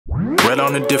bred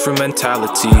on a different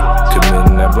mentality,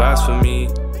 committing that blasphemy.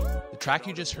 The track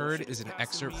you just heard is an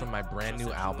excerpt from my brand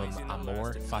new album,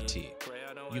 Amor Fati.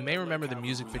 You may remember the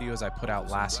music videos I put out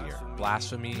last year,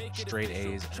 Blasphemy, Straight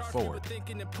A's, and Forward.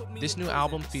 This new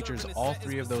album features all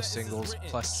 3 of those singles,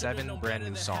 plus 7 brand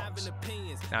new songs.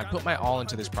 Now, I put my all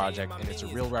into this project, and it's a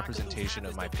real representation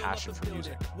of my passion for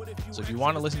music. So if you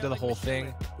want to listen to the whole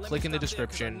thing, click in the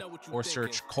description, or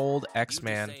search Cold X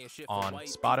Man on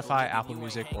Spotify, Apple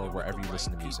Music, or wherever you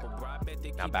listen to music.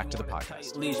 Now back to the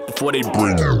podcast.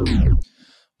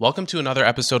 Welcome to another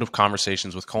episode of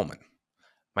Conversations with Coleman.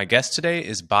 My guest today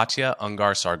is Batya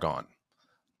Ungar-Sargon.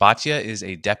 Batya is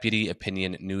a deputy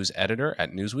opinion news editor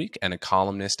at Newsweek and a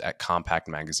columnist at Compact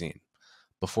Magazine.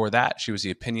 Before that, she was the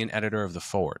opinion editor of The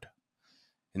Forward.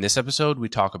 In this episode, we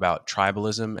talk about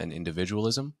tribalism and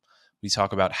individualism. We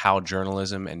talk about how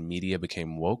journalism and media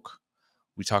became woke.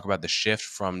 We talk about the shift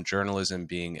from journalism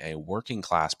being a working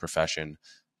class profession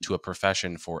to a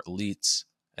profession for elites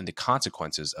and the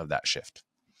consequences of that shift.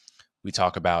 We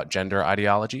talk about gender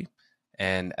ideology.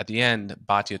 And at the end,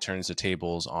 Batya turns the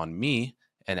tables on me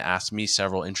and asks me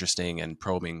several interesting and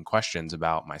probing questions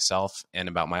about myself and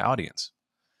about my audience.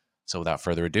 So without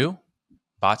further ado,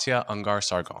 Batya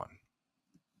Ungar-Sargon.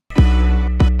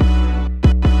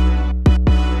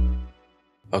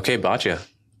 Okay, Batya,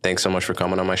 thanks so much for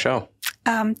coming on my show.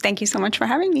 Thank you so much for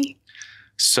having me.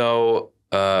 So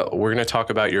we're going to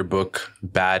talk about your book,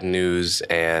 Bad News,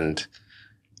 and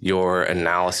your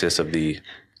analysis of the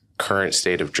current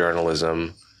state of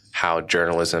journalism, how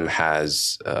journalism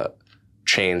has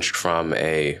changed from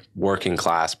a working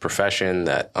class profession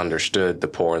that understood the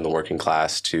poor and the working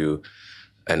class to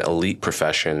an elite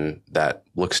profession that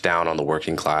looks down on the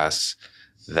working class,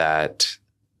 that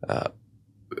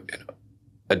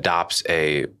adopts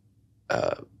a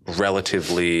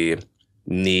relatively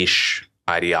niche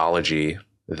ideology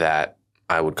that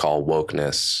I would call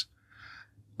wokeness.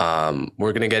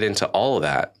 We're going to get into all of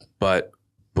that, but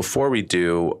before we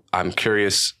do, I'm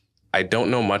curious, I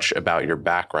don't know much about your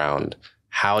background.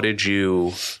 How did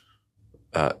you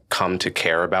come to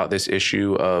care about this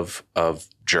issue of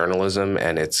journalism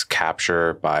and its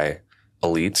capture by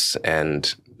elites,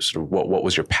 and sort of what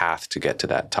was your path to get to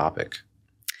that topic?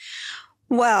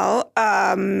 Well,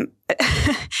 I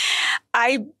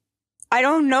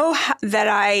don't know that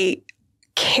I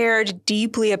cared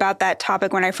deeply about that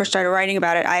topic when I first started writing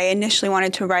about it. I initially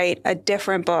wanted to write a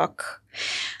different book.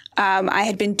 I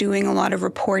had been doing a lot of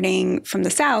reporting from the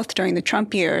South during the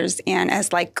Trump years, and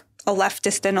as like a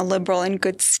leftist and a liberal in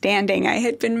good standing, I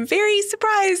had been very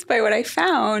surprised by what I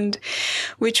found,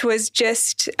 which was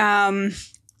just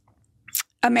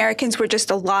Americans were just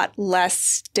a lot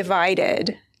less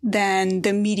divided than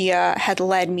the media had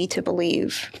led me to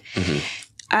believe. Mm-hmm.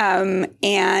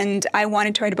 And I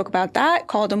wanted to write a book about that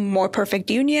called A More Perfect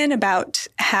Union, about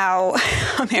how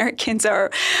Americans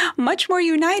are much more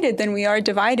united than we are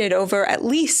divided over at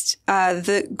least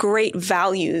the great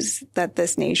values that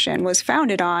this nation was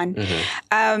founded on.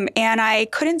 Mm-hmm. And I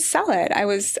couldn't sell it. I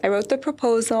wrote the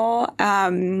proposal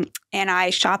and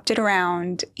I shopped it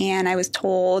around, and I was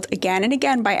told again and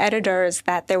again by editors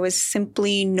that there was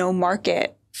simply no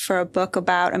market for a book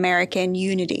about American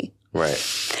unity.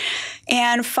 Right.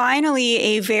 And finally,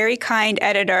 a very kind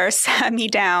editor sat me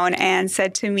down and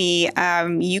said to me,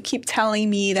 you keep telling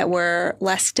me that we're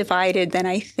less divided than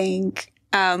I think.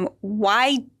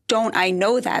 Why don't I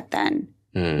know that then?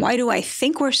 Why do I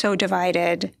think we're so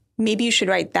divided? Maybe you should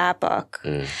write that book.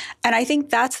 And I think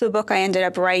that's the book I ended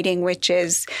up writing, which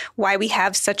is why we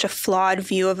have such a flawed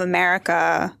view of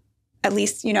America, at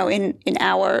least, you know, in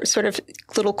our sort of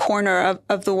little corner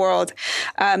of the world,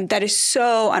 that is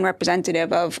so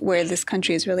unrepresentative of where this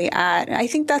country is really at. And I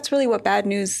think that's really what Bad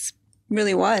News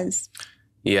really was.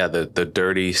 Yeah, the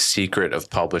dirty secret of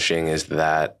publishing is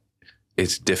that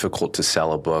it's difficult to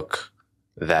sell a book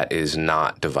that is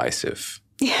not divisive.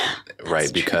 Yeah.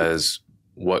 Right, because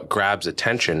what grabs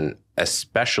attention,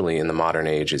 especially in the modern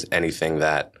age, is anything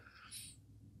that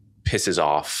pisses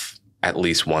off at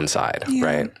least one side,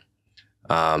 right?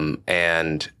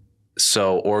 And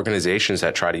so organizations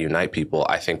that try to unite people,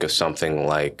 I think of something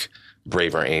like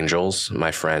Braver Angels.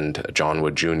 My friend John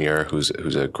Wood Jr., who's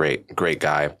a great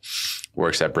guy,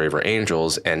 works at Braver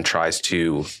Angels and tries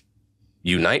to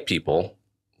unite people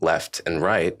left and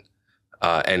right,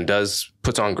 and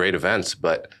puts on great events.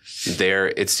 But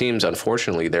it seems,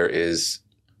 unfortunately, there is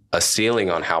a ceiling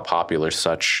on how popular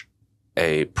such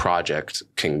a project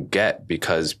can get,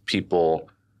 because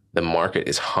the market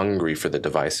is hungry for the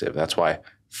divisive. That's why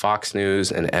Fox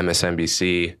News and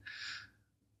MSNBC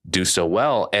do so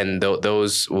well. And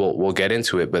those, we'll get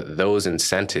into it, but those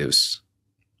incentives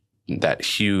that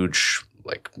huge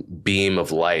like beam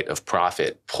of light of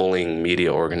profit pulling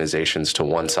media organizations to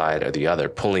one side or the other,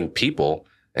 pulling people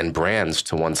and brands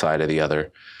to one side or the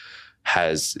other,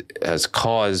 has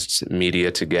caused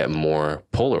media to get more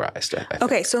polarized. I think.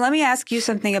 Okay, so let me ask you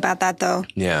something about that, though.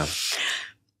 Yeah.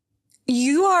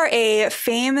 You are a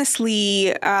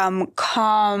famously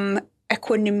calm,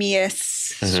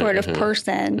 equanimous sort of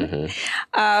person.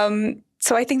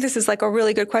 So I think this is like a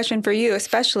really good question for you,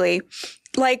 especially.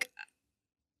 Like,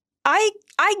 I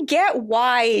get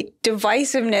why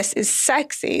divisiveness is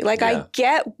sexy. Like, I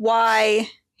get why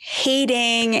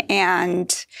hating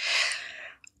and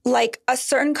like a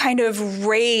certain kind of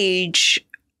rage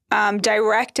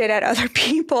directed at other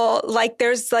people, like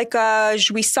there's like a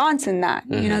jouissance in that.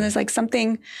 You know, there's like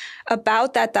something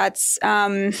about that that's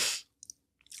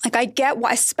like, I get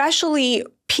why, especially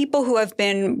people who have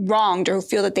been wronged or who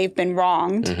feel that they've been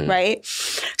wronged, right?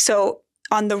 So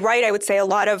on the right, I would say a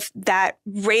lot of that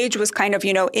rage was kind of,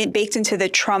 you know, baked into the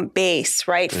Trump base,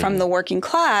 right, from the working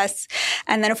class.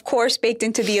 And then, of course, baked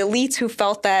into the elites who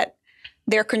felt that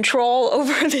their control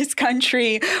over this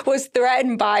country was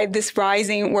threatened by this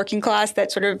rising working class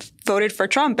that sort of voted for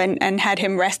Trump and had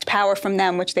him wrest power from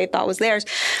them, which they thought was theirs.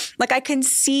 Like, I can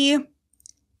see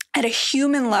at a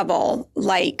human level,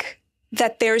 like,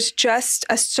 that there's just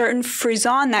a certain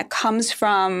frisson that comes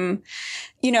from,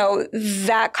 you know,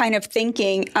 that kind of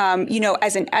thinking. You know,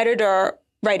 as an editor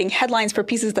writing headlines for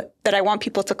pieces that I want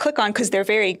people to click on because they're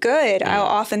very good, I'll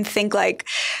often think like,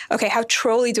 okay, how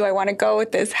trolly do I want to go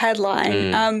with this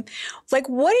headline? Like,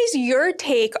 what is your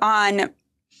take on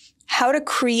how to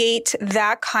create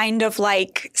that kind of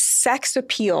like sex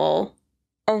appeal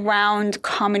around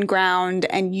common ground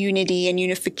and unity and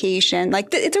unification? Like,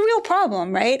 it's a real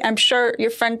problem, right? I'm sure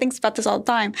your friend thinks about this all the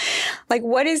time. Like,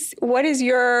 what is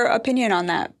your opinion on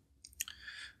that?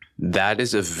 That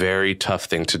is a very tough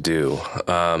thing to do.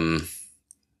 I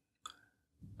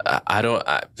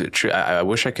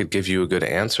wish I could give you a good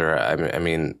answer. I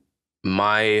mean,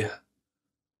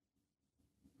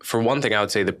 for one thing, I would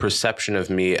say the perception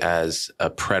of me as a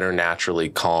preternaturally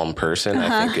calm person,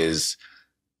 I think is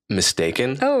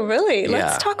mistaken. Oh, really?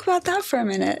 Let's talk about that for a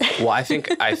minute. Well, I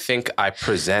think I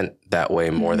present that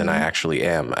way more than I actually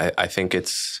am. I think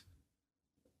it's,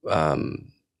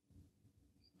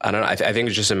 I don't know. I think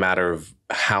it's just a matter of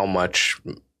how much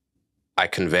I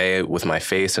convey with my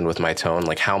face and with my tone,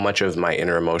 like how much of my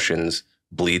inner emotions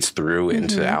bleeds through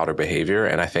into outer behavior.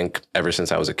 And I think ever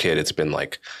since I was a kid, it's been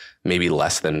like maybe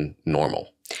less than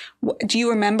normal. Do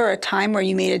you remember a time where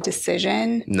you made a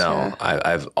decision? No,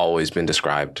 I've always been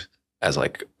described as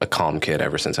like a calm kid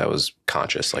ever since I was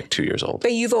conscious, like 2 years old.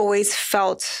 But you've always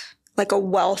felt like a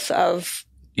wealth of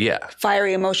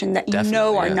fiery emotion that you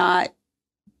know are not.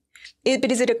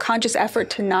 But is it a conscious effort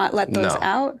to not let those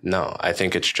out? No, I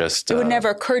think it's just... It would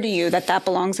never occur to you that that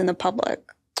belongs in the public.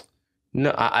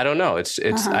 No, I don't know. It's.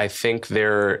 I think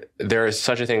there is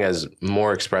such a thing as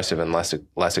more expressive and less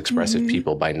expressive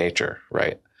people by nature,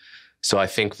 right? So I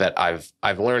think that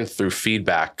I've learned through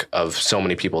feedback of so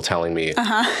many people telling me,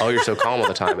 "Oh, you're so calm all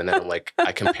the time," and then I'm like,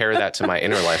 I compare that to my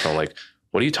inner life. And I'm like,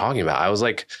 "What are you talking about?" I was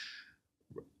like,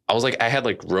 I had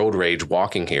like road rage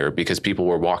walking here because people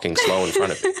were walking slow in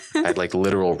front of me. I had like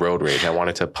literal road rage. I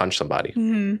wanted to punch somebody.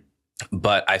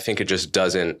 But I think it just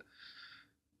doesn't,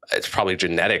 it's probably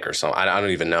genetic or something. I don't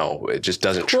even know. It just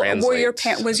doesn't translate.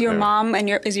 Was your mom and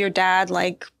is your dad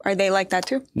like, are they like that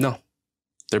too? No,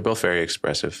 they're both very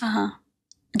expressive.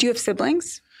 Do you have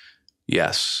siblings?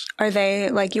 Yes. Are they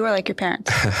like you or like your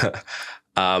parents?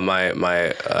 My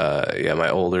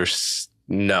older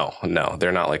No,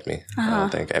 they're not like me. I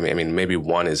don't think. I mean, maybe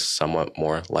one is somewhat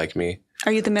more like me.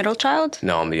 Are you the middle child?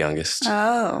 No, I'm the youngest.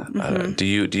 Oh. Do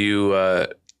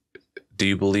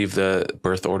you believe the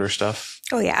birth order stuff?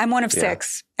 Oh yeah, I'm one of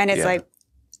 6, and it's like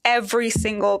every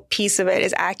single piece of it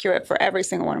is accurate for every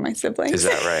single one of my siblings. Is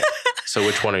that right? So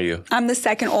which one are you? I'm the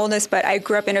second oldest, but I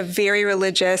grew up in a very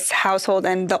religious household,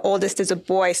 and the oldest is a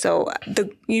boy. So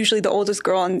usually the oldest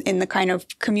girl in the kind of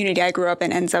community I grew up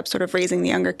in ends up sort of raising the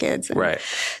younger kids and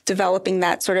developing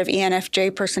that sort of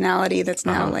ENFJ personality that's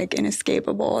now like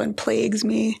inescapable and plagues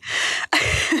me.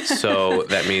 So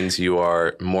that means you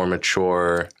are more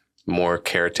mature, more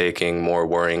caretaking, more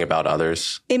worrying about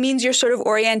others. It means you're sort of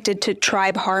oriented to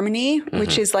tribe harmony,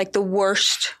 which is like the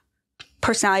worst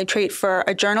personality trait for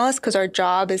a journalist, because our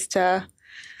job is to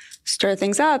stir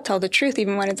things up, tell the truth,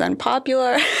 even when it's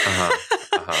unpopular.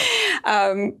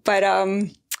 But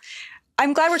I'm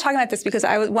glad we're talking about this, because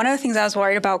one of the things I was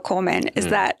worried about, Coleman, is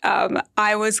that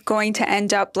I was going to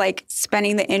end up like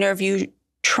spending the interview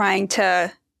trying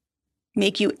to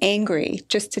make you angry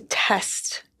just to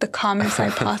test the communist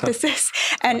hypothesis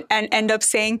and end up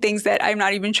saying things that I'm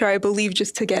not even sure I believe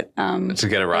just to get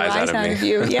a rise out of me.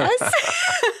 You. Yes.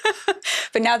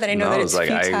 But now that I know that it's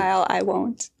futile, I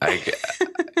won't.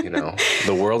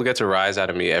 The world gets a rise out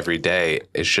of me every day.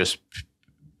 It's just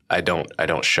I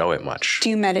don't show it much. Do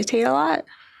you meditate a lot?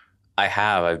 I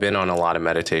have. I've been on a lot of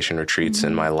meditation retreats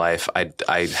in my life.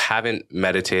 I haven't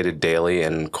meditated daily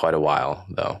in quite a while,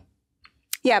 though.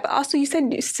 Yeah, but also you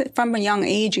said from a young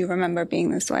age you remember being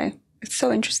this way. It's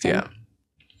so interesting. Yeah.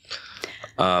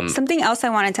 Something else I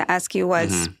wanted to ask you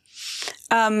was,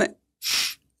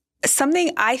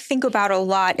 something I think about a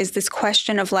lot is this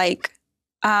question of like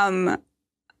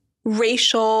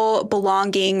racial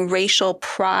belonging, racial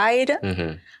pride.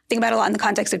 I think about it a lot in the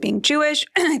context of being Jewish.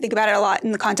 I think about it a lot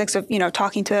in the context of,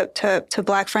 talking to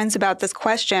Black friends about this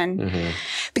question.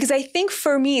 Because I think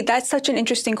for me, that's such an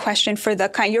interesting question for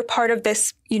you're part of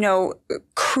this,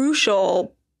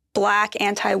 crucial Black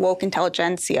anti-woke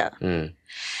intelligentsia.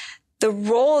 The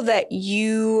role that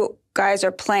you guys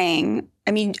are playing,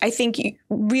 I mean, I think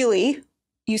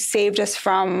you saved us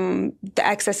from the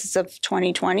excesses of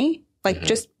 2020. Like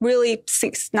just really,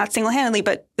 not single-handedly,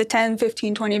 but the 10,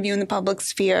 15, 20 of you in the public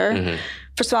sphere.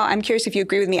 First of all, I'm curious if you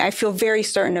agree with me. I feel very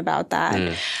certain about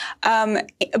that.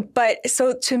 But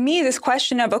so to me, this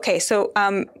question of,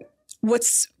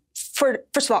 what's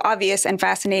first of all obvious and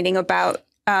fascinating about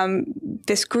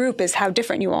this group is how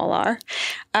different you all are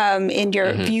in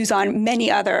your views on many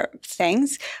other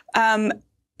things.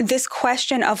 This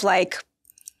question of like,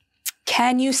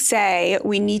 can you say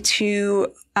we need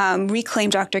to reclaim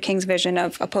Dr. King's vision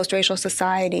of a post-racial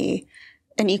society,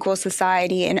 an equal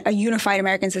society, and a unified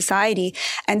American society,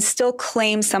 and still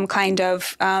claim some kind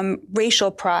of racial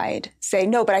pride? Say,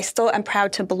 no, but I still am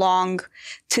proud to belong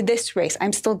to this race.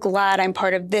 I'm still glad I'm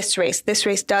part of this race. This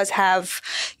race does have,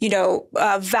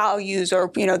 values,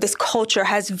 or, this culture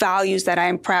has values that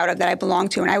I'm proud of, that I belong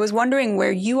to. And I was wondering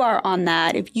where you are on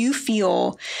that, if you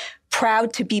feel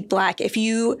proud to be Black, if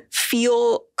you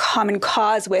feel common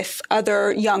cause with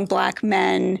other young Black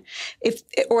men,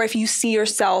 if you see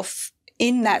yourself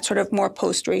in that sort of more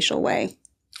post-racial way.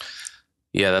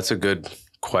 Yeah, that's a good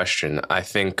question. I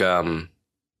think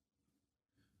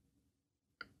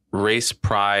race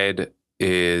pride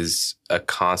is a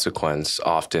consequence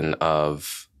often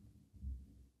of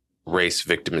race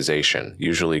victimization,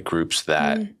 usually groups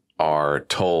that are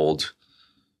told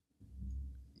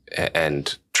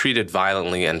and treated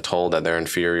violently and told that they're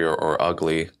inferior or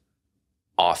ugly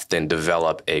often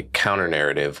develop a counter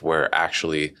narrative where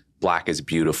actually Black is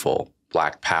beautiful,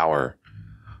 Black power,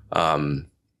 I'm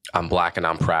Black and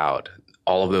I'm proud.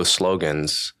 All of those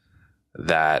slogans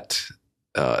that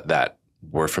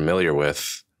we're familiar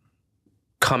with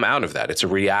come out of that. It's a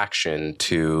reaction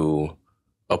to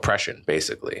oppression,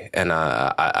 basically. And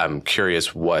I'm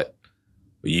curious what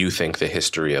you think the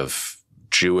history of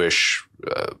Jewish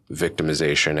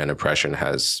victimization and oppression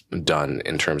has done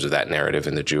in terms of that narrative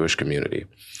in the Jewish community.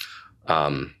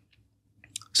 So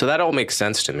that all makes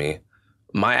sense to me.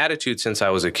 My attitude since I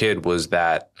was a kid was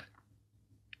that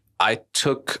I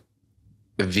took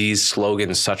these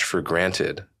slogans such for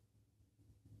granted.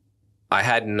 I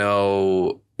had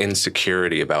no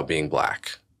insecurity about being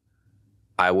Black.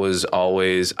 I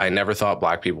never thought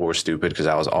Black people were stupid because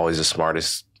I was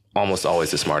almost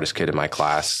always the smartest kid in my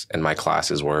class, and my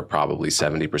classes were probably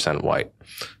 70% white.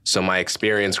 So my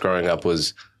experience growing up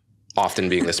was often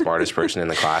being the smartest person in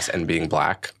the class and being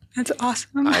Black. That's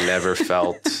awesome. I never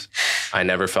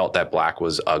felt that Black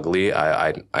was ugly.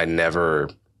 I never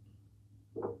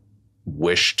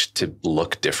wished to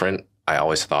look different. I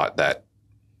always thought that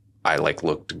I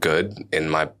looked good in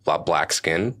my Black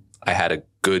skin. I had a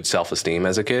good self-esteem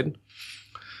as a kid.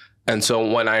 And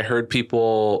so when I heard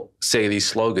people say these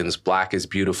slogans, Black is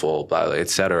beautiful, et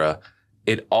cetera,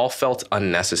 it all felt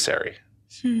unnecessary.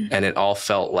 And it all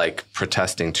felt like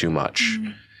protesting too much.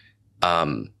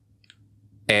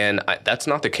 That's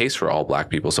not the case for all Black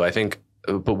people. So I think,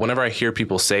 but whenever I hear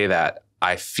people say that,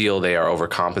 I feel they are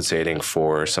overcompensating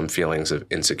for some feelings of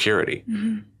insecurity,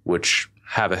 which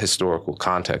have a historical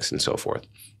context and so forth.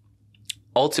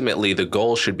 Ultimately, the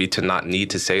goal should be to not need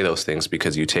to say those things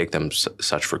because you take them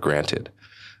such for granted,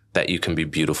 that you can be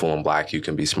beautiful and Black, you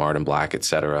can be smart and Black, et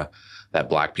cetera, that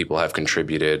Black people have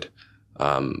contributed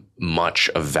much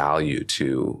of value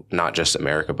to not just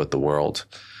America, but the world.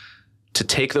 To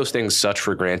take those things such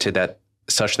for granted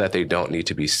such that they don't need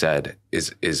to be said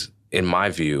is, in my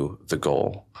view, the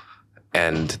goal.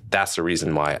 And that's the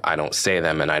reason why I don't say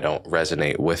them and I don't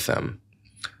resonate with them.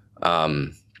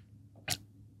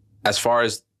 As far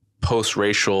as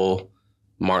post-racial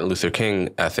Martin Luther King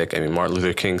ethic, I mean, Martin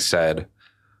Luther King said,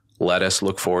 let us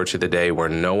look forward to the day where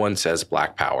no one says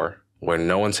black power, where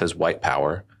no one says white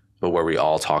power, but where we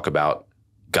all talk about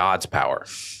God's power,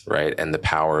 right? And the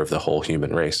power of the whole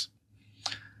human race.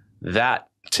 That,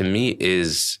 to me,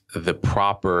 is the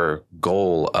proper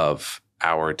goal of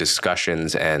our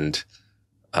discussions and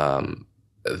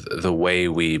the way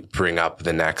we bring up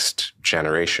the next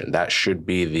generation. That should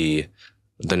be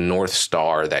the North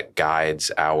Star that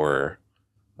guides our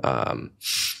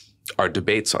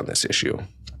debates on this issue.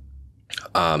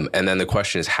 And then the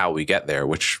question is how we get there,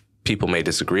 which people may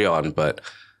disagree on, but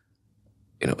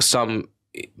some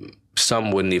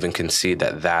wouldn't even concede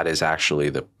that that is actually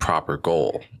the proper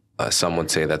goal. Some would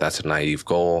say that that's a naive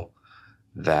goal,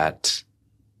 that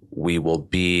we will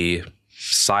be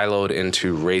siloed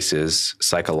into races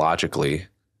psychologically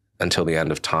until the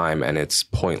end of time, and it's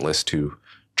pointless to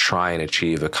try and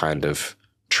achieve a kind of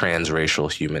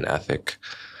transracial human ethic.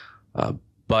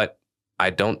 But I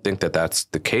don't think that that's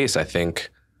the case. I think,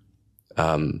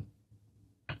 and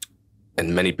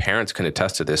many parents can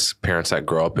attest to this, parents that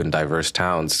grow up in diverse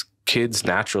towns, kids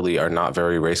naturally are not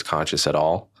very race conscious at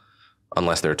all,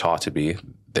 unless they're taught to be.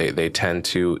 They tend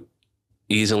to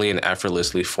easily and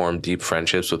effortlessly form deep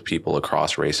friendships with people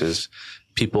across races.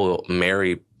 People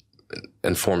marry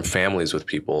and form families with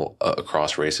people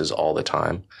across races all the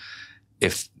time.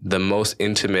 If the most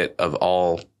intimate of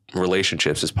all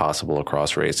relationships is possible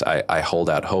across race, I hold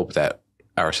out hope that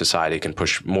our society can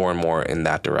push more and more in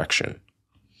that direction.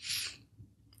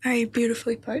 Very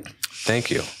beautifully put.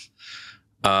 Thank you.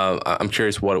 I'm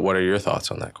curious, what are your thoughts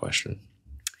on that question?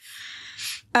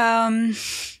 I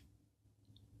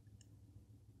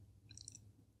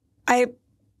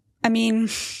mean,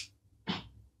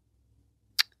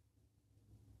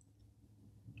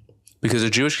 because the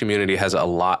Jewish community has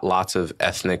lots of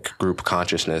ethnic group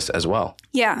consciousness as well.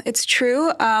 Yeah, it's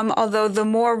true. Although the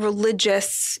more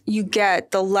religious you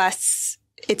get, the less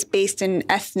it's based in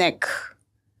ethnic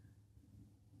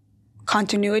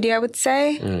continuity, I would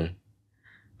say.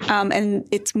 And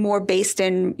it's more based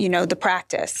in, the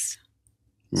practice.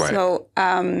 Right. So,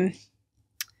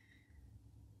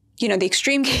 the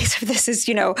extreme case of this is,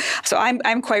 so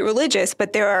I'm quite religious,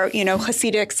 but there are,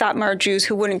 Hasidic Satmar Jews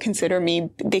who wouldn't consider me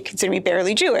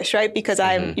barely Jewish, right? Because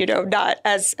I'm, not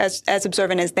as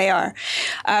observant as they are.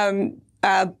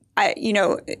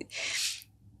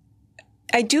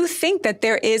 I do think that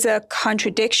there is a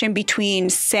contradiction between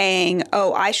saying,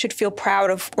 oh, I should feel proud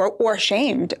of or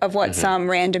ashamed of what some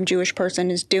random Jewish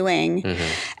person is doing,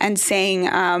 and saying,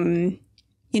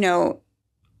 no,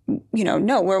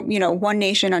 we're, one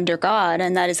nation under God,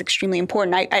 and that is extremely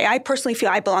important. I personally feel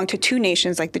I belong to two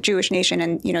nations, like the Jewish nation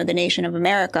and, the nation of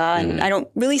America. And I don't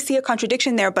really see a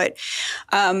contradiction there, but,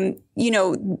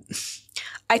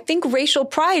 I think racial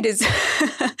pride is,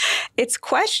 it's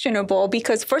questionable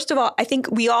because, first of all, I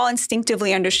think we all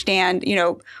instinctively understand,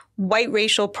 white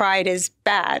racial pride is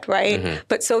bad, right?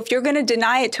 But so if you're going to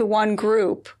deny it to one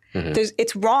group,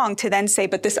 it's wrong to then say,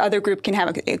 but this other group can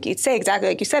have it. You'd say exactly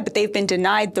like you said, but they've been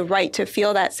denied the right to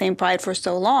feel that same pride for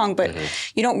so long. But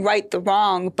you don't right the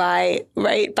wrong by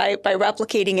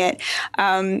replicating it.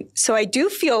 So I do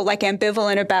feel like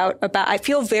ambivalent about. I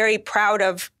feel very proud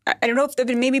of. I don't know if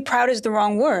maybe proud is the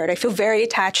wrong word. I feel very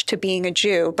attached to being a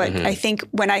Jew, but I think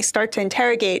when I start to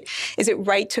interrogate, is it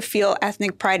right to feel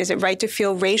ethnic pride? Is it right to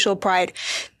feel racial pride?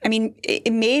 I mean,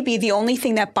 it may be the only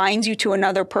thing that binds you to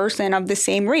another person of the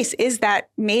same race is that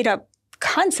made up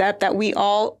concept that we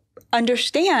all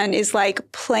understand is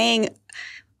like playing,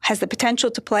 has the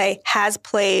potential to play, has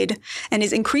played, and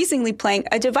is increasingly playing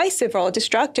a divisive role, a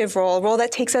destructive role, a role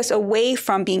that takes us away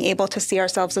from being able to see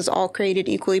ourselves as all created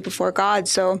equally before God.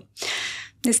 So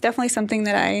it's definitely something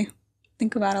that I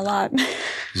think about a lot.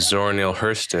 Zora Neale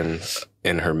Hurston,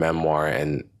 in her memoir,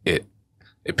 and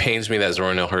it pains me that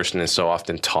Zora Neale Hurston is so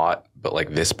often taught, but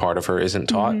like this part of her isn't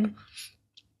taught.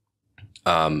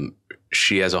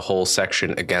 She has a whole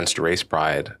section against race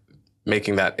pride,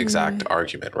 making that exact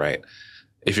argument, right?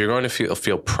 If you're going to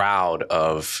feel proud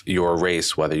of your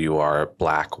race, whether you are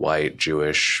black, white,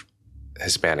 Jewish,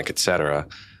 Hispanic, etc.,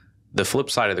 the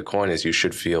flip side of the coin is you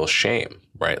should feel shame,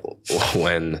 right?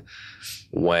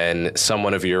 When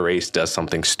someone of your race does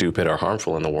something stupid or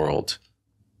harmful in the world,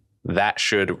 that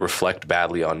should reflect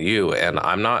badly on you. And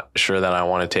I'm not sure that I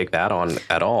want to take that on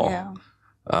at all. Yeah.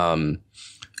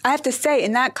 I have to say,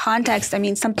 in that context, I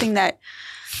mean, something that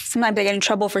sometimes I get in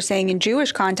trouble for saying in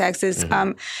Jewish context is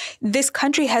this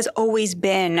country has always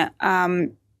been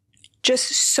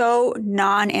just so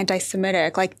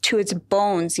non-anti-Semitic, like to its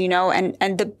bones, you know. And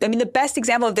the best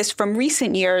example of this from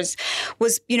recent years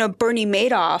was, you know, Bernie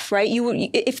Madoff, right?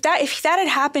 If that had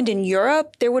happened in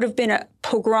Europe, there would have been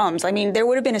pogroms. I mean, there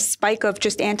would have been a spike of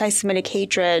just anti-Semitic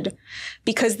hatred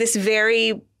because this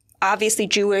very obviously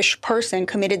Jewish person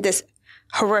committed this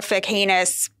horrific,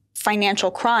 heinous financial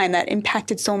crime that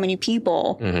impacted so many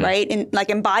people, right? And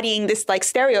like embodying this like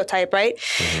stereotype, right?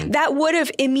 That would have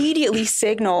immediately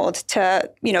signaled to,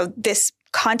 you know, this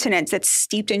continent that's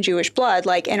steeped in Jewish blood,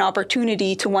 like an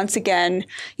opportunity to once again,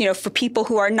 you know, for people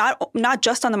who are not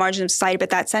just on the margins of society,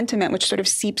 but that sentiment which sort of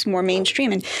seeps more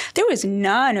mainstream. And there was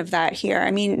none of that here.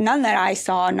 I mean, none that I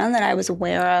saw, none that I was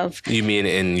aware of. You mean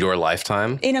in your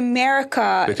lifetime? In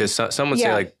America. Because some would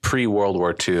say like pre-World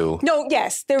War II. No,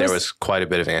 yes. There was quite a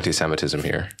bit of anti-Semitism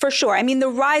here. For sure. I mean, the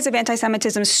rise of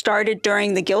anti-Semitism started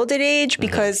during the Gilded Age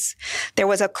because there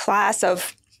was a clash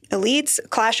of elites,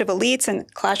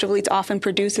 and clash of elites often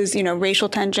produces, you know, racial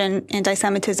tension,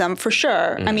 anti-Semitism for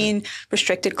sure. I mean,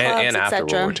 restricted clubs, and after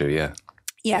World War II, yeah.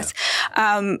 Yes.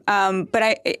 Yeah. But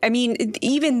I mean,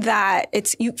 even that,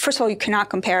 first of all, you cannot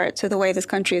compare it to the way this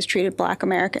country has treated Black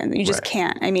Americans. You just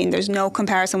can't. I mean, there's no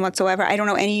comparison whatsoever. I don't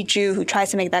know any Jew who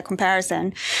tries to make that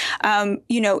comparison.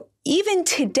 You know, even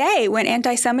today when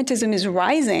anti-Semitism is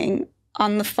rising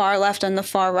on the far left and the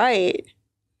far right,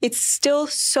 it's still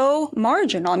so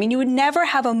marginal. I mean, you would never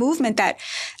have a movement that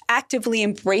actively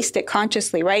embraced it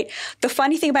consciously, right? The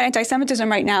funny thing about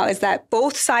anti-Semitism right now is that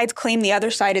both sides claim the other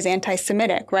side is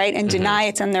anti-Semitic, right? And deny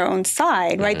it's on their own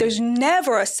side, right? There's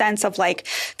never a sense of like,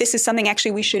 this is something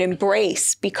actually we should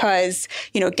embrace because,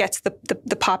 you know, it gets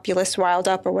the populists riled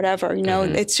up or whatever, you know?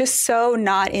 It's just so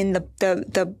not in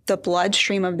the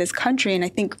bloodstream of this country. And I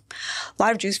think a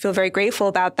lot of Jews feel very grateful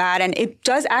about that. And it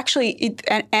does actually,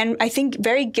 and I think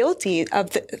very guilty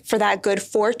for that good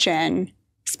fortune,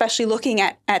 especially looking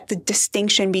at the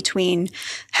distinction between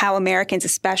how Americans,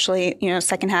 especially, you know,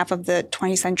 second half of the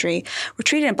 20th century, were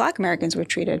treated and Black Americans were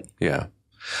treated. Yeah.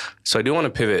 So I do want to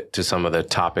pivot to some of the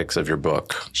topics of your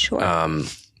book. Sure.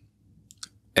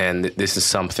 And this is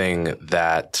something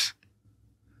that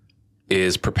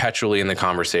is perpetually in the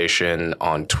conversation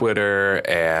on Twitter,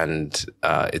 and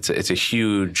it's a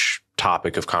huge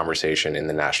topic of conversation in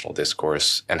the national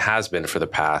discourse and has been for the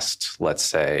past, let's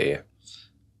say,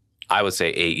 I would say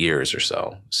 8 years or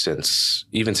so, since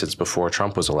before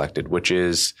Trump was elected, which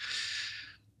is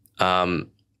what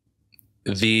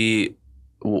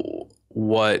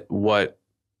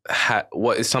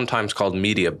is sometimes called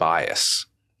media bias.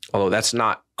 Although that's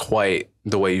not quite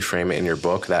the way you frame it in your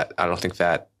book. That I don't think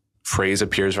that phrase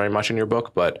appears very much in your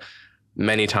book, but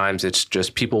many times it's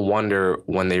just people wonder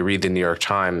when they read the New York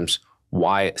Times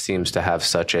why it seems to have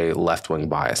such a left-wing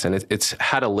bias. And it's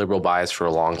had a liberal bias for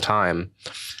a long time.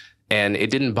 And it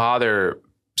didn't bother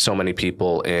so many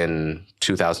people in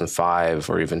 2005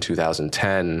 or even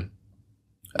 2010,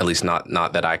 at least not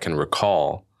that I can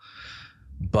recall.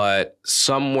 But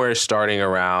somewhere starting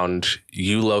around,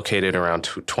 you located around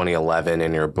 2011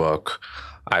 in your book.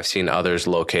 I've seen others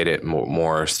locate it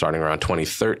more starting around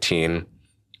 2013.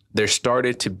 There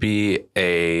started to be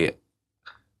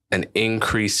an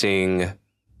increasing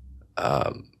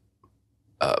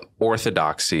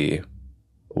orthodoxy,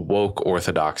 woke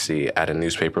orthodoxy at a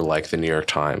newspaper like the New York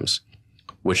Times,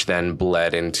 which then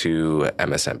bled into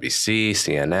MSNBC,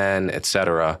 CNN, et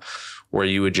cetera, where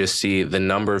you would just see the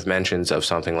number of mentions of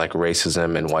something like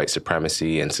racism and white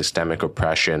supremacy and systemic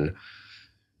oppression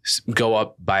go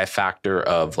up by a factor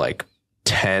of like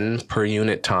 10 per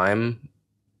unit time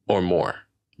or more,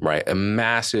 right? A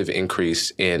massive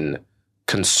increase in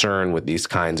concern with these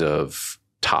kinds of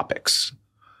topics.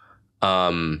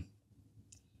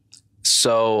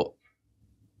 So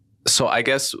I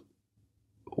guess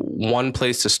one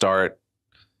place to start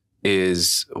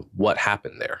is what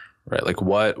happened there, right? Like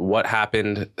what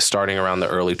happened starting around the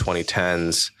early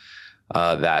 2010s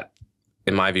that,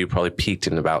 in my view, probably peaked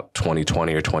in about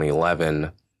 2020 or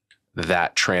 2011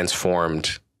 that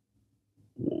transformed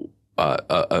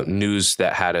a news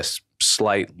that had a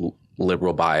slight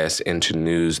liberal bias into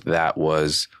news that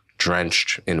was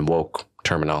drenched in woke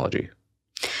terminology.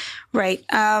 Right.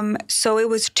 So it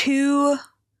was two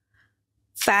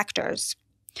factors.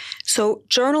 So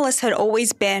journalists had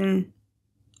always been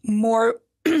more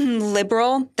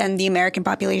liberal than the American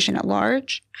population at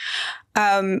large.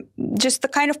 Just the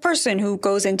kind of person who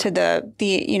goes into the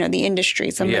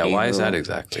industry. Why is that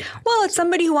exactly? Well, it's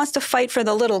somebody who wants to fight for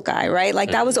the little guy, right?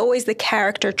 Like that was always the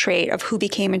character trait of who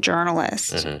became a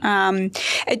journalist.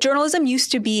 Journalism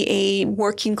used to be a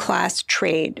working class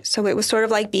trade. So it was sort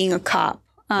of like being a cop.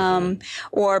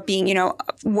 or being,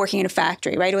 working in a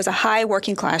factory, right? It was a high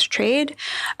working class trade.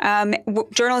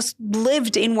 Journalists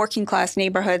lived in working class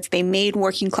neighborhoods. They made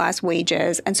working class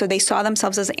wages. And so they saw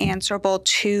themselves as answerable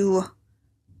to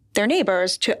their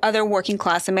neighbors, to other working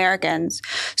class Americans.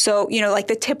 So, like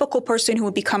the typical person who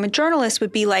would become a journalist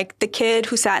would be like the kid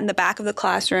who sat in the back of the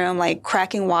classroom, like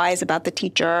cracking wise about the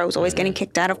teacher, was always getting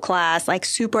kicked out of class, like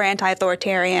super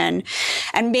anti-authoritarian,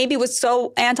 and maybe was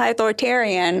so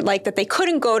anti-authoritarian, like that they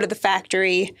couldn't go to the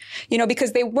factory,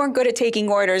 because they weren't good at taking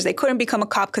orders. They couldn't become a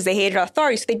cop because they hated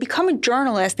authority. So they'd become a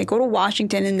journalist. They go to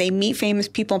Washington and they meet famous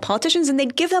people and politicians, and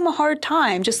they'd give them a hard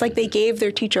time, just like they gave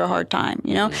their teacher a hard time,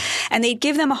 and they'd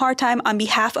give them a hard time on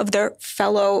behalf of their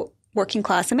fellow working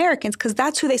class Americans, because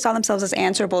that's who they saw themselves as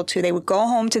answerable to. They would go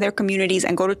home to their communities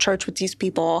and go to church with these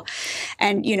people.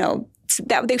 And,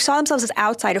 that they saw themselves as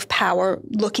outside of power,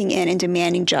 looking in and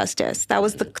demanding justice. That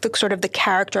was the sort of the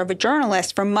character of a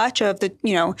journalist for much of the,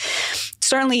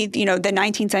 certainly, the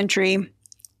 19th century,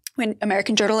 when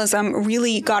American journalism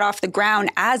really got off the ground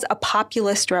as a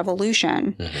populist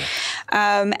revolution.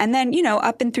 And then,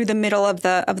 up and through the middle of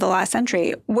the last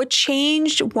century, what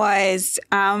changed was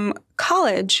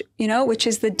college, which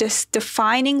is the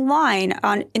defining line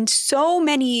in so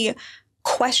many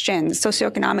questions,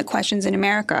 socioeconomic questions in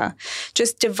America,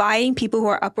 just dividing people who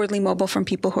are upwardly mobile from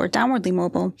people who are downwardly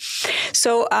mobile.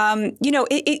 So,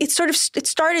 it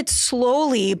started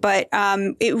slowly, but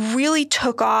it really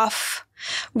took off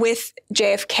with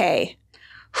JFK,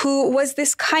 who was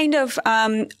this kind of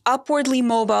upwardly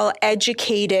mobile,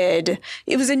 educated,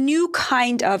 it was a new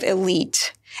kind of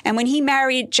elite. And when he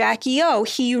married Jackie O,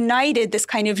 he united this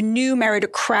kind of new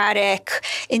meritocratic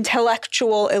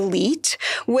intellectual elite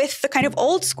with the kind of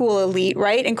old school elite,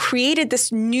 right? And created this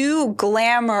new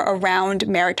glamour around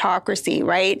meritocracy,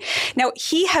 right? Now,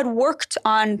 he had worked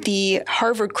on the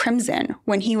Harvard Crimson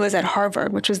when he was at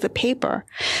Harvard, which was the paper,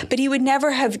 but he would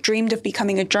never have dreamed of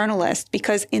becoming a journalist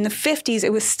because in the 50s,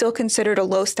 it was still considered a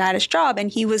low status job,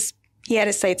 and he had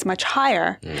his sights much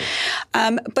higher.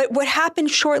 But what happened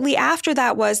shortly after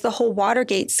that was the whole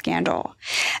Watergate scandal.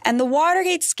 And the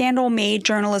Watergate scandal made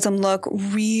journalism look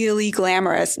really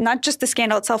glamorous. Not just the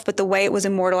scandal itself, but the way it was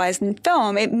immortalized in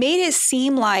film. It made it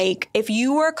seem like if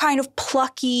you were kind of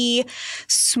plucky,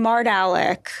 smart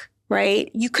aleck,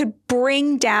 right, you could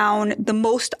bring down the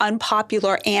most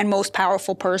unpopular and most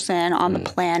powerful person on the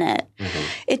planet.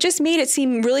 It just made it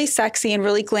seem really sexy and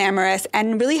really glamorous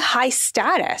and really high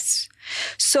status.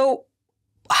 So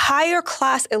higher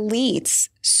class elites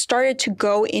started to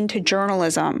go into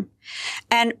journalism,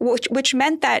 and which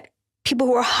meant that people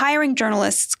who were hiring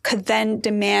journalists could then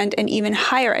demand an even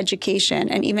higher education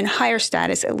and even higher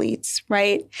status elites,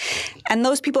 right? And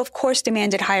those people, of course,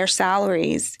 demanded higher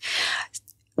salaries.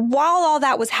 While all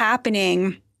that was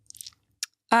happening,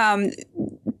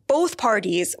 both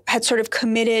parties had sort of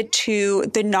committed to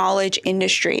the knowledge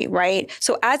industry, right?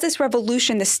 So as this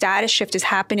revolution, the status shift is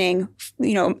happening,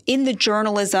 in the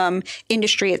journalism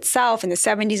industry itself in the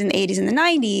 70s and the 80s and the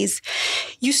 90s,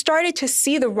 you started to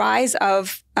see the rise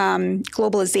of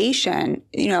globalization,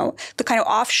 the kind of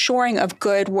offshoring of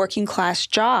good working class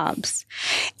jobs.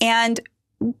 And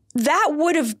that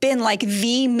would have been like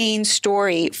the main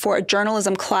story for a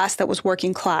journalism class that was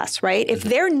working class, right? If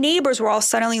their neighbors were all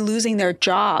suddenly losing their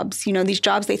jobs, these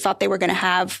jobs they thought they were going to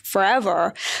have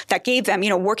forever, that gave them,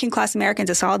 working class Americans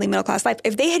a solidly middle class life.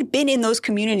 If they had been in those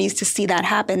communities to see that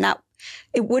happen,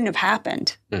 it wouldn't have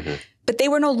happened. But they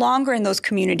were no longer in those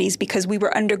communities because we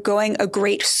were undergoing a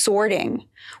great sorting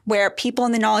where people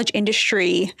in the knowledge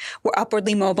industry were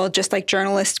upwardly mobile, just like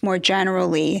journalists more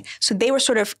generally. So they were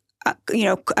sort of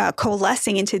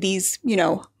coalescing into these,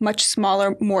 much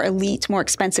smaller, more elite, more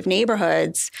expensive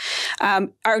neighborhoods.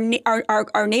 Our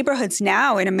neighborhoods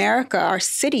now in America, our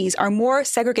cities, are more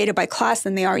segregated by class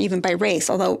than they are even by race,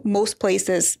 although most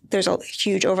places there's a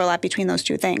huge overlap between those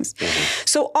two things.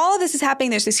 So all of this is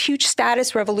happening. There's this huge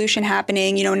status revolution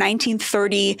happening.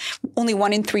 1930, only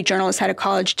 1 in 3 journalists had a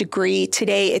college degree.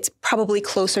 Today, it's probably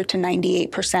closer to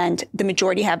 98%. The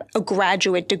majority have a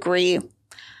graduate degree.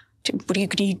 What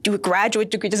do you do a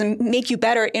graduate degree? It doesn't make you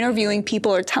better at interviewing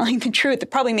people or telling the truth. It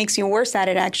probably makes you worse at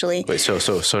it, actually. Wait, so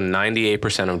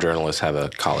 98% of journalists have a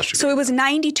college degree? So it was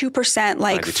 92%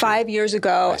 92. 5 years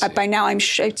ago. By now, I'm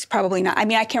sure it's probably not. I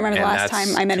mean, I can't remember the last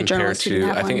time I met a journalist who didn't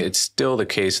have one. I think it's still the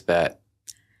case that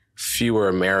fewer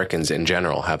Americans in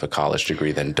general have a college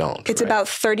degree than don't. It's about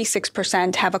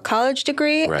 36% have a college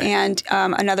degree, and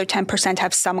another 10%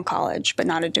 have some college, but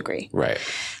not a degree. Right.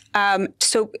 And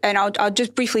I'll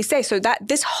just briefly say, so that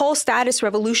this whole status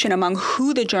revolution among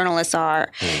who the journalists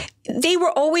are, they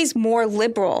were always more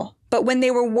liberal But when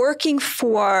they were working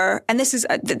for, and this is,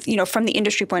 from the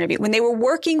industry point of view, when they were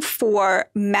working for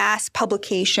mass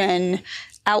publication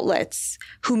outlets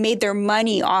who made their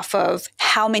money off of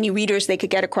how many readers they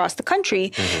could get across the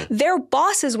country, their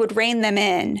bosses would rein them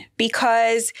in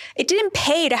because it didn't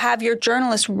pay to have your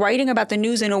journalists writing about the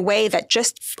news in a way that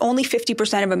just only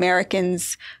 50% of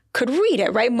Americans could read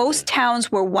it, right? Most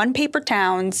towns were one paper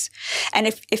towns. And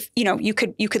if you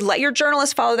could let your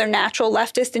journalists follow their natural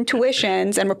leftist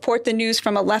intuitions and report the news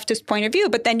from a leftist point of view,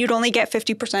 but then you'd only get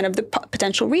 50% of the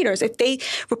potential readers. If they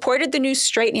reported the news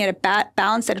straight and you had a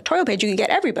balanced editorial page, you could get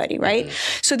everybody, right?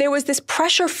 So there was this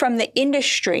pressure from the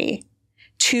industry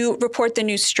to report the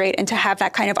news straight and to have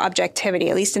that kind of objectivity,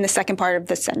 at least in the second part of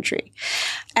the century.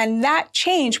 And that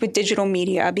changed with digital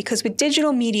media, because with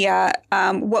digital media,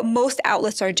 what most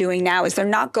outlets are doing now is they're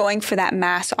not going for that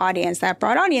mass audience, that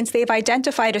broad audience. They've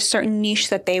identified a certain niche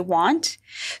that they want.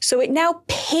 So it now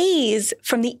pays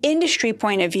from the industry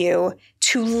point of view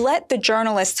to let the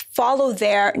journalists follow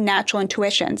their natural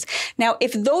intuitions. Now,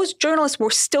 if those journalists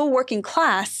were still working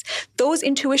class, those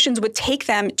intuitions would take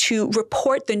them to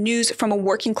report the news from a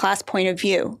working class point of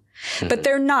view. But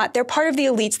they're not. They're part of the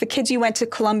elites, the kids you went to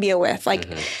Columbia with.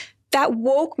 That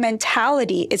woke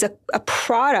mentality is a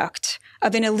product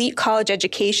of an elite college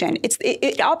education.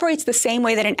 It operates the same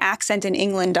way that an accent in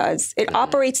England does. It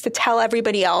operates to tell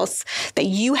everybody else that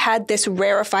you had this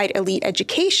rarefied elite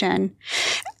education.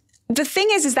 The thing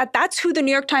is that that's who the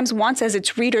New York Times wants as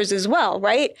its readers as well,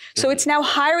 right? So it's now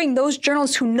hiring those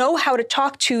journalists who know how to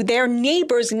talk to their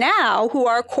neighbors now, who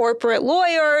are corporate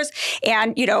lawyers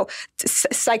and,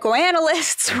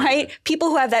 psychoanalysts, right?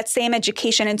 People who have that same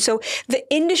education. And so the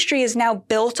industry is now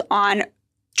built on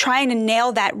trying to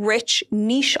nail that rich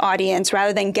niche audience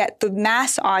rather than get the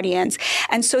mass audience.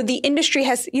 And so the industry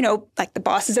has, like the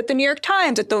bosses at the New York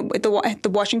Times, at the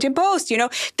Washington Post,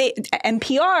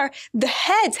 NPR, the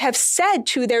heads have said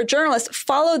to their journalists,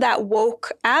 follow that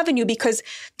woke avenue, because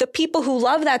the people who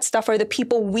love that stuff are the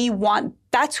people we want.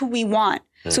 That's who we want.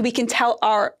 So we can tell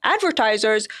our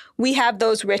advertisers we have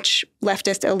those rich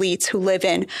leftist elites who live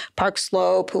in Park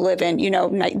Slope, who live in,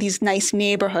 these nice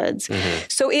neighborhoods.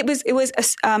 So it was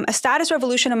a status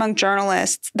revolution among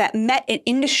journalists that met an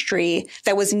industry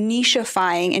that was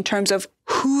nichifying in terms of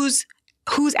whose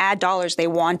ad dollars they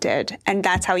wanted. And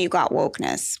that's how you got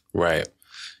wokeness. Right.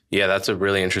 Yeah, that's a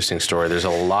really interesting story. There's a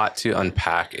lot to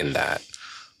unpack in that.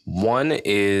 One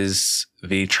is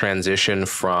the transition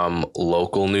from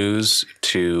local news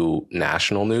to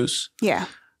national news. Yeah.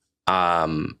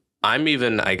 I'm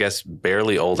even, I guess,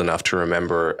 barely old enough to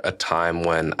remember a time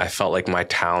when I felt like my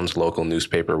town's local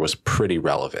newspaper was pretty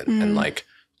relevant. And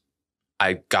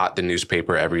I got the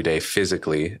newspaper every day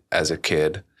physically as a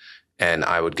kid, and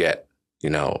I would get,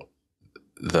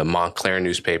 the Montclair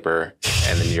newspaper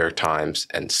and the New York Times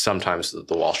and sometimes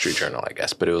the Wall Street Journal, I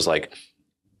guess. But it was like,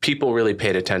 people really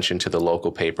paid attention to the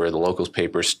local paper. The local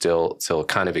paper still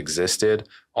kind of existed,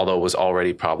 although it was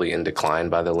already probably in decline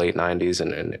by the late 90s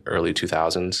and early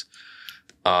 2000s.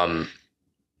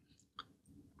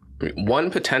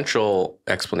 One potential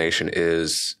explanation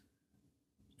is,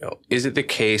 is it the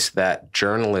case that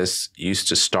journalists used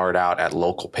to start out at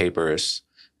local papers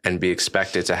and be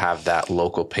expected to have that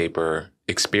local paper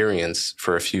experience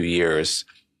for a few years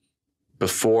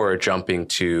before jumping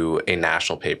to a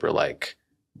national paper like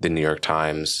the New York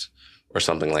Times or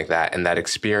something like that? And that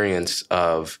experience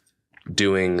of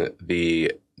doing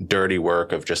the dirty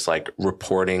work of just like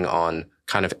reporting on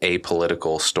kind of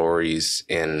apolitical stories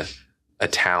in a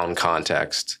town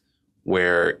context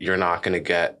where you're not going to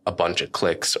get a bunch of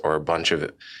clicks or a bunch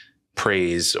of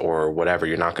praise or whatever.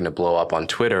 You're not going to blow up on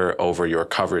Twitter over your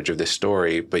coverage of this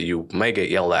story, but you may get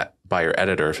yelled at by your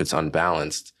editor if it's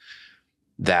unbalanced.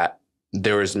 That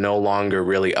there is no longer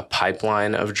really a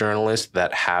pipeline of journalists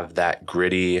that have that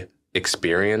gritty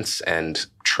experience and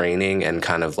training and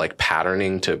kind of like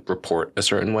patterning to report a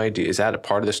certain way. Is that a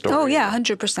part of the story? Oh, yeah,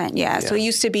 100%. Yeah. So it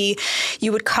used to be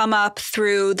you would come up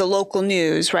through the local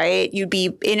news, right? You'd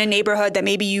be in a neighborhood that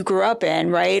maybe you grew up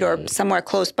in, right? Or somewhere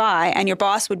close by. And your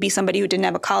boss would be somebody who didn't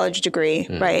have a college degree,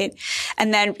 right?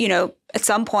 And then, at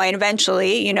some point,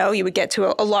 eventually, you would get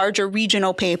to a larger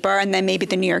regional paper, and then maybe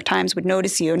the New York Times would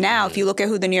notice you. Now, if you look at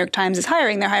who the New York Times is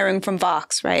hiring, they're hiring from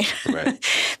Vox, right?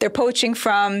 They're poaching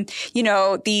from,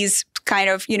 these kind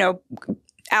of,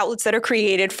 outlets that are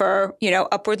created for,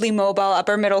 upwardly mobile,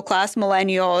 upper middle class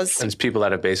millennials. And it's people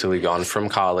that have basically gone from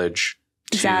college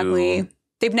to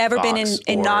They've never been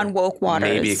in non-woke waters.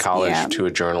 Maybe college to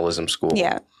a journalism school.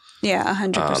 Yeah. Yeah,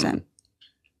 100%.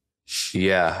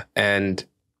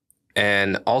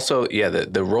 And also,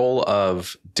 the role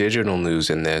of digital news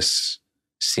in this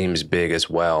seems big as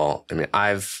well. I mean,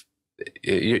 I've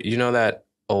you know that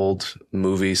old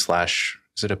movie / is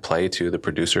it a play too, The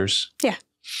Producers? Yeah.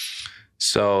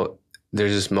 So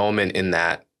there's this moment in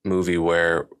that movie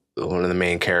where one of the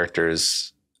main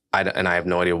characters, and I have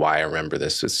no idea why I remember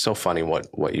this. It's so funny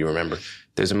what you remember.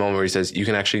 There's a moment where he says, you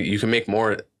can make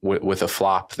more with a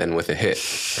flop than with a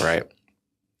hit, right?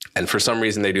 And for some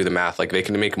reason they do the math. Like they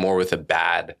can make more with a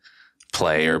bad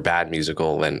play or bad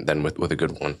musical than with a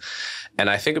good one. And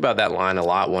I think about that line a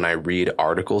lot when I read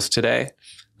articles today.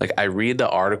 Like I read the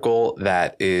article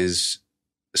that is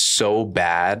so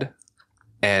bad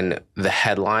and the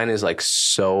headline is like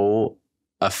so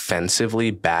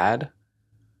offensively bad.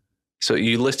 So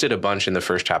you listed a bunch in the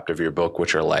first chapter of your book,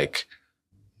 which are like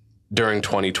during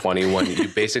 2020 when you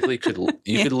basically could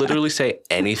literally say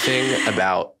anything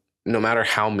about, no matter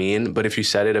how mean, but if you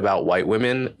said it about white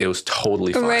women, it was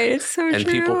totally fine. Right, it's so and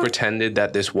true. People pretended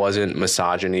that this wasn't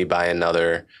misogyny by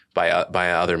other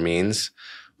means.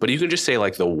 But you can just say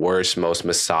like the worst, most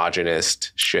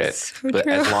misogynist shit. So but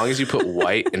true. as long as you put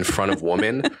white in front of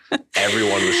woman,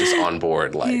 everyone was just on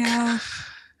board, like,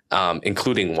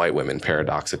 including white women,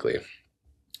 paradoxically.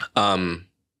 And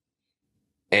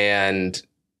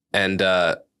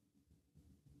there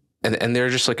are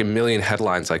just like a million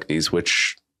headlines like these,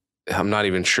 which I'm not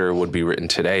even sure would be written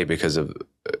today because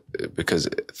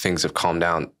things have calmed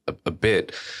down a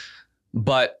bit.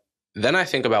 But then I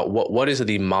think about what is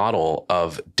the model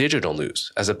of digital news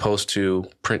as opposed to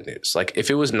print news. Like if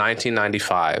it was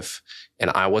 1995 and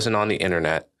I wasn't on the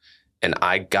internet and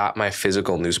I got my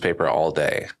physical newspaper all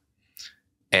day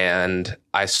and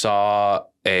I saw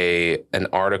an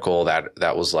article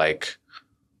that was like,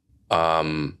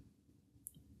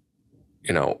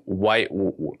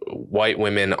 white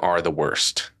women are the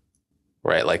worst,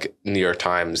 right? Like New York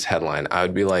Times headline, I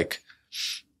would be like,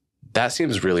 that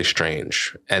seems really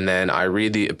strange. And then I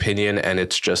read the opinion and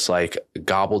it's just like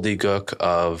gobbledygook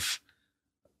of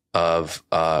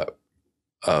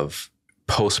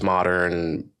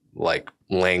postmodern like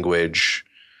language.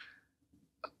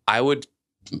 I would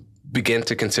begin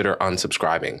to consider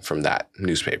unsubscribing from that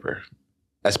newspaper,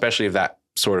 especially if that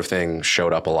sort of thing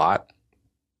showed up a lot.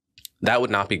 That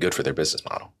would not be good for their business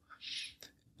model.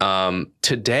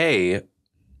 Today,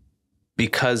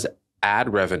 because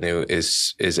ad revenue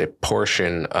is a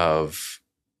portion of,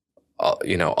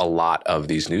 a lot of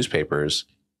these newspapers,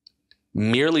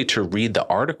 merely to read the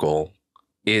article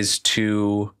is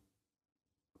to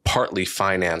partly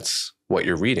finance what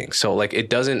you're reading. So like,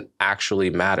 it doesn't actually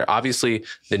matter. Obviously,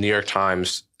 the New York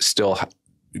Times still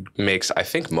makes, I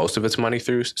think, most of its money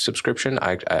through subscription.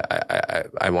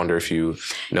 I wonder if you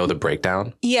know the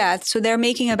breakdown. Yeah, so they're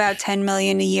making about $10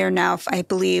 million a year now, I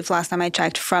believe, last time I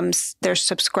checked, from their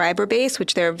subscriber base,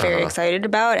 which they're very excited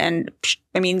about. And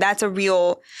I mean, that's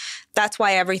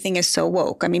why everything is so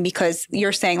woke. I mean, because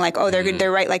you're saying like, oh,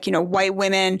 they're right. Like, white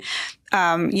women,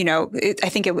 I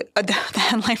think the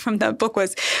headline from the book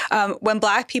was, when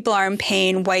Black people are in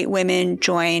pain, white women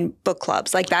join book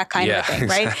clubs, like that kind of thing,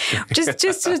 exactly. Right?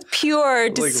 Just pure,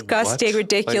 disgusting,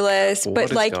 ridiculous.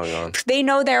 But like, they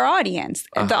know their audience.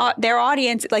 Their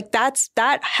audience, like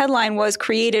that headline was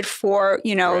created for,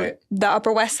 the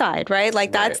Upper West Side, right?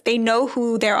 Like they know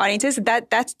who their audience is.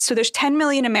 So there's 10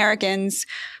 million Americans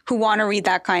who want to read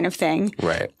that kind of thing.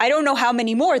 Right. I don't know how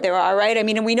many more there are, right? I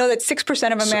mean, and we know that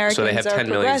 6% of Americans so they have 10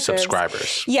 million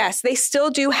subscribers. Yes, they still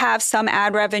do have some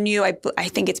ad revenue. I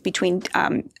think it's between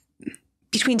 10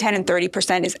 and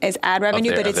 30% is ad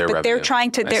revenue, but they're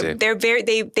trying to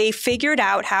they figured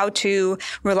out how to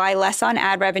rely less on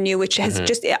ad revenue, which has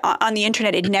just on the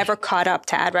internet, it never caught up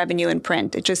to ad revenue in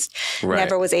print. It just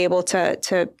never was able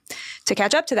to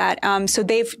catch up to that. So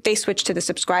they switched to the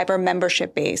subscriber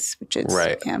membership base, which is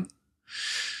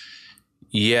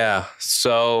Yeah.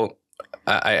 So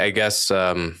I guess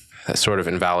that sort of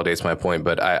invalidates my point,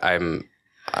 but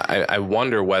I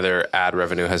wonder whether ad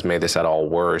revenue has made this at all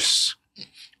worse.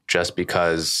 Just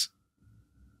because,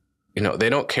 they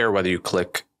don't care whether you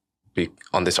click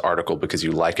on this article because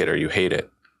you like it or you hate it,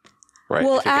 right?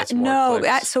 Well,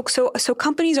 so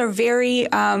companies are very,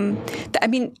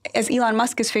 as Elon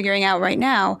Musk is figuring out right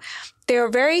now, they're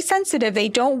very sensitive. They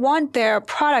don't want their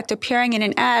product appearing in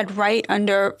an ad right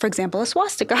under, for example, a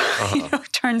swastika.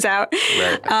 Turns out,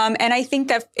 right. And I think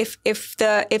that if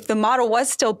the model was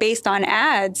still based on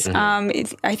ads,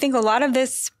 I think a lot of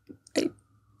this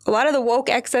a lot of the woke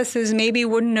excesses maybe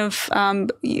wouldn't have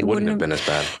been as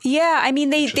bad. Yeah, I mean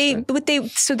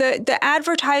the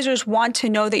advertisers want to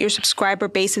know that your subscriber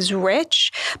base is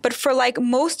rich, but for like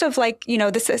most of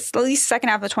this is at least second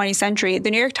half of the 20th century, the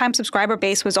New York Times subscriber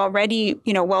base was already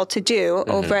well-to-do,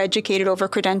 overeducated,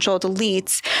 over-credentialed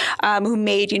elites who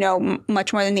made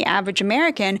much more than the average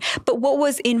American. But what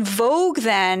was in vogue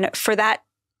then for that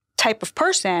type of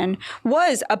person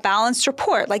was a balanced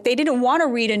report. Like they didn't want to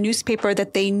read a newspaper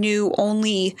that they knew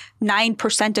only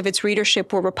 9% of its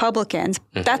readership were Republicans.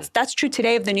 That's true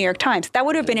today of the New York Times. That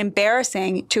would have been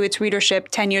embarrassing to its readership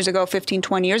 10 years ago, 15,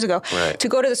 20 years ago, to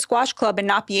go to the squash club and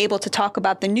not be able to talk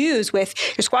about the news with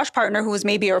your squash partner who was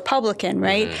maybe a Republican,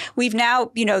 right? We've now,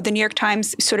 the New York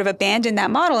Times sort of abandoned that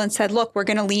model and said, look, we're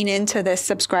going to lean into this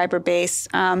subscriber base.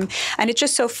 And it's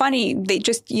just so funny. They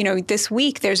just, this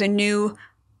week there's a new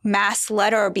mass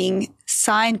letter being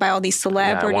signed by all these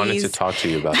celebrities. Yeah, I wanted to talk to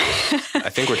you about this. I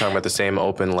think we're talking about the same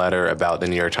open letter about the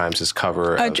New York Times'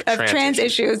 cover of trans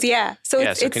issues. Yeah. So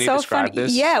it's can you so describe funny.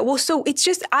 This? Yeah. Well, so it's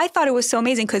just, I thought it was so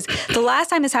amazing because the last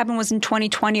time this happened was in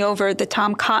 2020 over the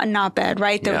Tom Cotton op-ed,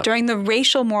 right? During the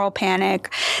racial moral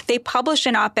panic, they published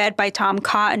an op-ed by Tom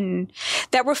Cotton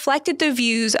that reflected the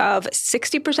views of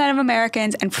 60% of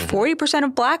Americans and 40%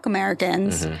 of Black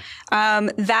Americans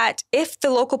that if the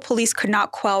local police could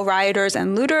not quell rioters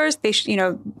and looters, they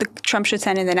Trump should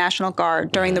send in the National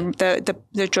Guard during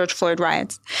the George Floyd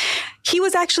riots.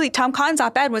 Tom Cotton's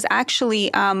op-ed was actually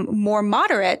more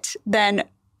moderate than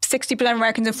 60% of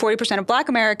Americans and 40% of Black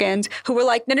Americans who were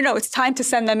like, no, it's time to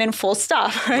send them in full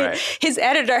stop, right? His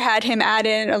editor had him add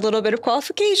in a little bit of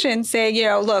qualification saying,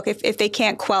 look, if they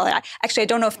can't quell it. Actually, I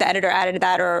don't know if the editor added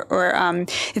that or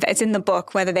if it's in the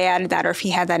book, whether they added that or if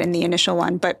he had that in the initial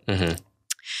one. But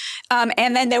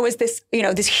and then there was this,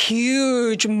 this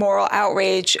huge moral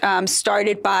outrage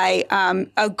started by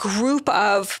a group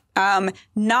of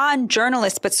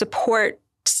non-journalists but support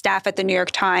staff at the New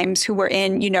York Times who were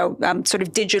in, sort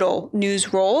of digital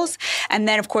news roles. And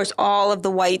then, of course, all of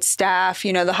the white staff,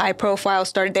 the high profile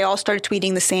they all started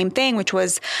tweeting the same thing, which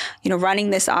was, running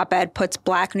this op-ed puts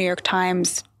Black New York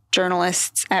Times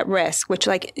journalists at risk, which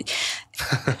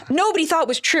nobody thought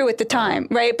was true at the time,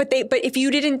 right? But if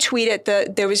you didn't tweet it,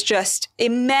 there was just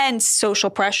immense social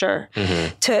pressure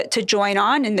to join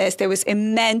on in this. There was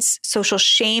immense social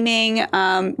shaming,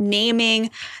 naming.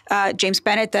 James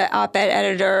Bennett, the op-ed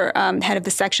editor, head of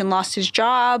the section, lost his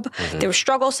job. There were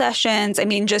struggle sessions. I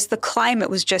mean, just the climate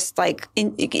was just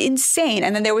insane.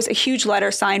 And then there was a huge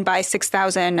letter signed by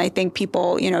 6,000, I think,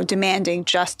 people, demanding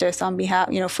justice on behalf,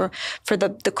 for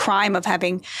the crime of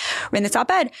having written this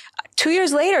op-ed. 2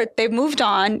 years later, they've moved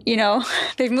on.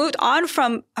 They've moved on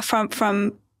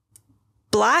from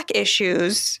Black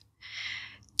issues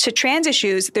to trans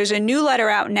issues. There's a new letter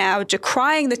out now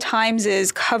decrying the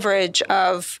Times' coverage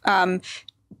of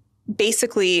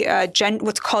basically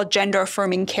what's called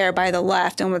gender-affirming care by the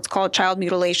left and what's called child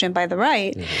mutilation by the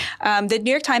right. The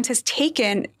New York Times has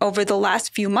taken, over the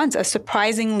last few months, a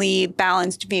surprisingly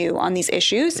balanced view on these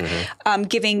issues,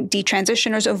 giving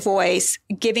detransitioners a voice,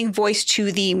 giving voice to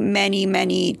the many,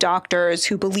 many doctors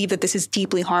who believe that this is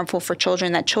deeply harmful for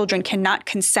children, that children cannot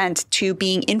consent to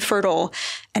being infertile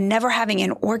and never having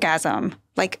an orgasm,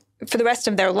 for the rest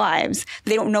of their lives.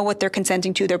 They don't know what they're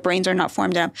consenting to. Their brains are not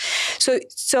formed enough. So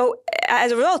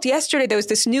as a result, yesterday there was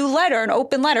this new letter, an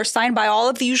open letter signed by all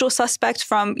of the usual suspects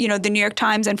from, the New York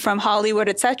Times and from Hollywood,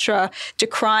 et cetera,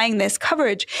 decrying this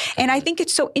coverage. And I think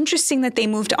it's so interesting that they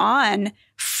moved on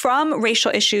from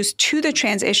racial issues to the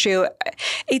trans issue.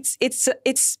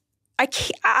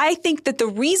 I think that the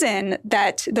reason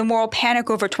that the moral panic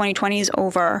over 2020 is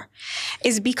over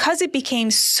is because it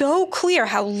became so clear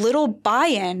how little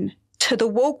buy-in to the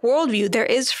woke worldview there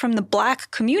is from the Black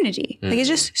community. It's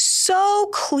just so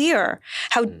clear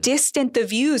how distant the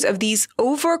views of these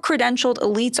over-credentialed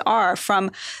elites are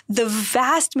from the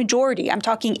vast majority. I'm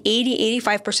talking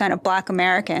 80-85% of Black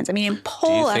Americans. I mean, in poll after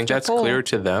poll. Do you think that's clear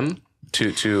to them?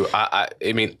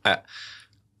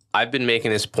 I've been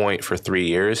making this point for 3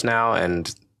 years now,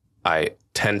 and I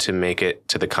tend to make it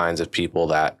to the kinds of people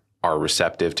that are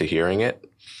receptive to hearing it.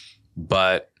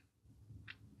 But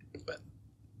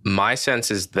my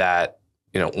sense is that,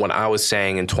 when I was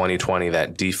saying in 2020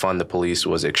 that defund the police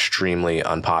was extremely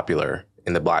unpopular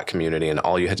in the Black community, and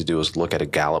all you had to do was look at a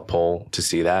Gallup poll to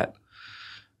see that.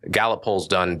 Gallup polls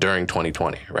done during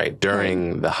 2020, right?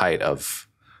 During the height of...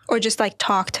 Or just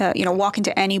talk to, walk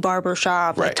into any barber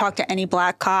shop, talk to any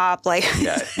Black cop,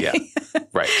 Yeah,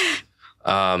 right.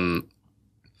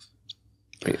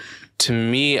 To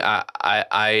me,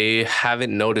 I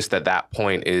haven't noticed that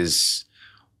point is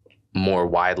more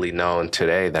widely known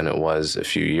today than it was a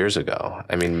few years ago.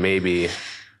 I mean, maybe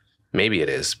it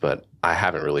is, but I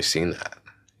haven't really seen that,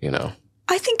 you know?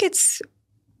 I think it's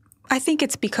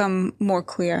become more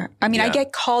clear. I mean, I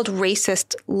get called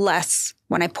racist less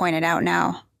when I point it out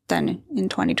now than in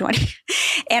 2020.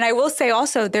 And I will say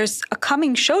also there's a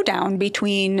coming showdown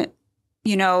between,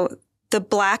 you know, the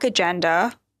Black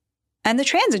agenda and the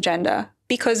trans agenda,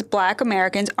 because Black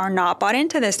Americans are not bought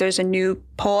into this. There's a new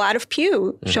poll out of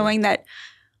Pew showing that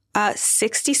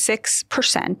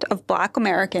 66% of Black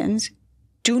Americans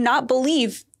do not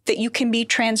believe that you can be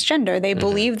transgender. They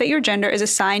believe that your gender is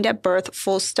assigned at birth,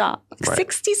 full stop. Right.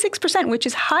 66%, which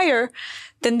is higher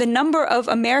than the number of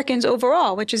Americans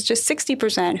overall, which is just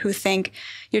 60% who think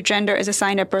your gender is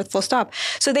assigned at birth, full stop.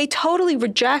 So they totally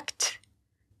reject,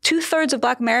 2/3 of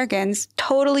Black Americans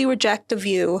totally reject the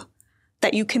view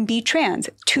that you can be trans.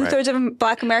 2/3 of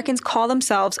Black Americans call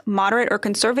themselves moderate or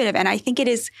conservative. And I think it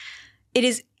is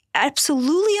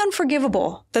absolutely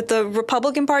unforgivable that the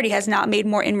Republican Party has not made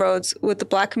more inroads with the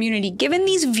Black community, given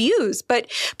these views. But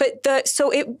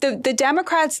the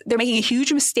Democrats, they're making a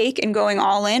huge mistake in going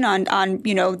all in on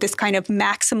you know, this kind of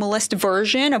maximalist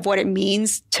version of what it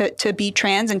means to be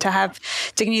trans and to have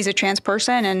dignity as a trans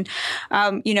person. And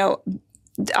you know,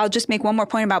 I'll just make one more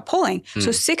point about polling.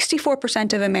 So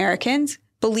 64% of Americans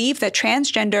believe that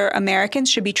transgender Americans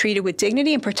should be treated with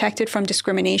dignity and protected from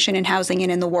discrimination in housing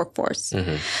and in the workforce.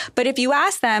 But if you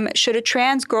ask them, should a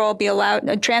trans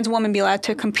woman be allowed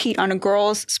to compete on a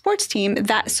girls' sports team,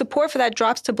 that support for that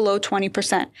drops to below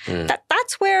 20%.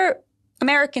 That's where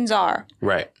Americans are.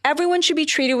 Right. Everyone should be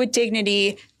treated with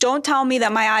dignity. Don't tell me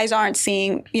that my eyes aren't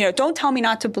seeing, you know, don't tell me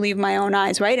not to believe my own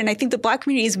eyes, right? And I think the Black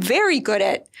community is very good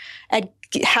at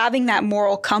having that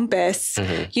moral compass,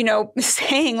 you know,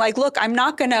 saying like, look, I'm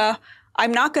not gonna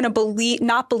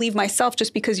believe myself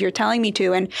just because you're telling me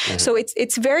to. And so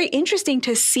it's very interesting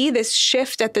to see this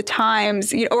shift at the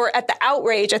Times, you know, or at the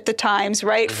outrage at the Times,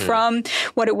 right? From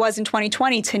what it was in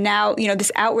 2020 to now, you know,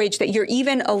 this outrage that you're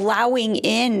even allowing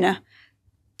in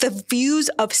the views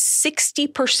of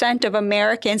 60% of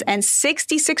Americans and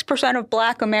 66% of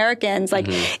Black Americans. Like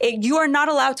you are not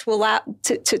allowed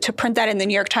to print that in the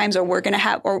New York Times, or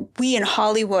we in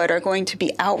Hollywood are going to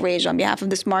be outraged on behalf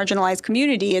of this marginalized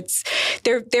community.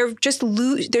 They're just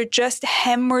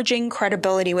hemorrhaging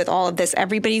credibility with all of this.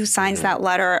 Everybody who signs that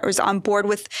letter is on board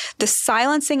with the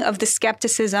silencing of the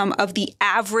skepticism of the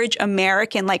average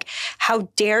American. Like, how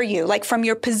dare you? Like, from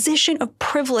your position of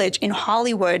privilege in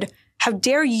Hollywood, how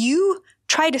dare you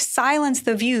try to silence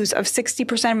the views of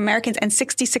 60% of Americans and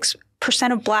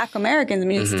 66% of Black Americans? I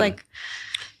mean, it's like...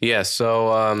 Yeah,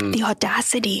 so... the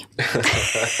audacity.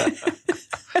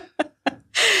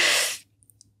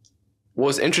 What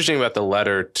was interesting about the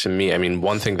letter to me, I mean,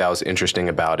 one thing that was interesting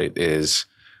about it is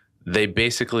they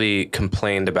basically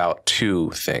complained about two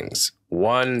things.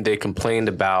 One, they complained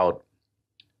about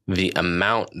the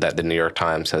amount that the New York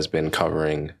Times has been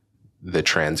covering the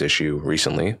trans issue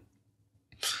recently,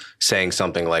 saying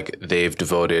something like they've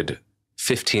devoted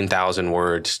 15,000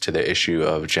 words to the issue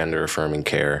of gender affirming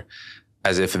care,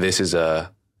 as if this is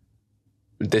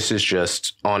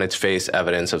just on its face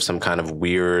evidence of some kind of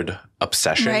weird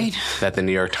obsession that the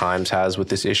New York Times has with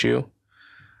this issue.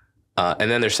 And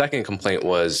then their second complaint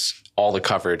was all the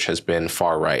coverage has been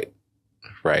far right,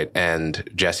 and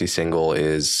Jesse Singal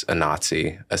is a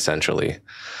Nazi, essentially.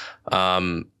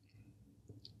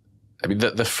 I mean,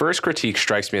 the first critique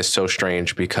strikes me as so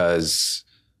strange because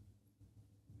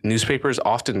newspapers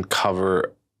often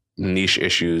cover niche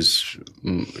issues,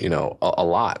 you know, a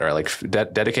lot, or like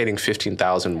dedicating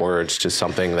 15,000 words to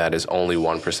something that is only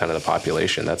 1% of the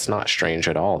population. That's not strange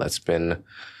at all. That's been,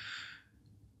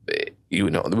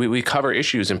 you know, we cover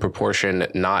issues in proportion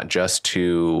not just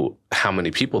to how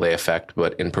many people they affect,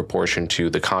 but in proportion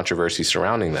to the controversy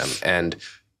surrounding them. And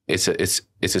it's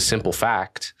a simple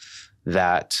fact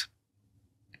that,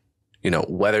 you know,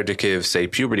 whether to give, say,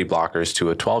 puberty blockers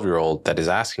to a 12-year-old that is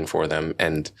asking for them,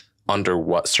 and under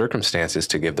what circumstances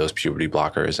to give those puberty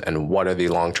blockers, and what are the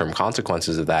long-term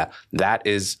consequences of that, that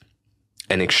is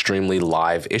an extremely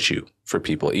live issue for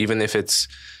people. Even if it's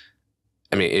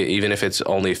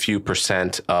only a few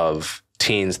percent of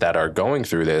teens that are going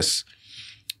through this,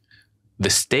 the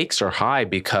stakes are high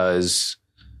because,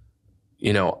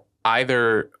 you know,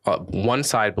 either one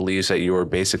side believes that you are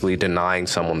basically denying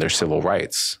someone their civil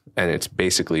rights, and it's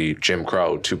basically Jim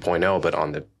Crow 2.0, but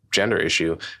on the gender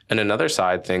issue. And another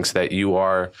side thinks that you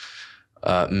are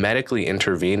medically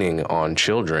intervening on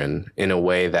children in a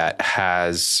way that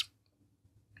has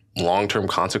long-term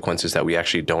consequences that we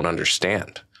actually don't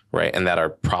understand, right? And that are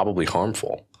probably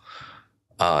harmful.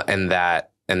 And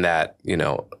that, you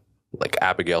know, like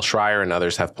Abigail Schreier and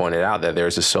others have pointed out that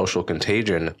there's a social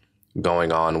contagion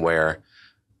going on where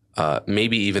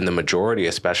maybe even the majority,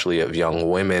 especially of young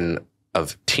women,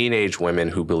 of teenage women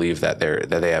who believe that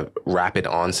they have rapid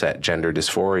onset gender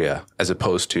dysphoria, as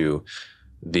opposed to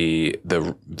the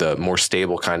more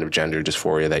stable kind of gender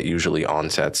dysphoria that usually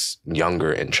onsets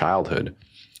younger in childhood,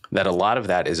 that a lot of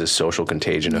that is a social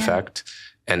contagion effect,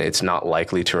 and it's not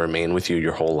likely to remain with you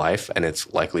your whole life, and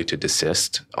it's likely to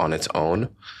desist on its own,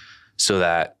 so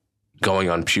that going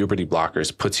on puberty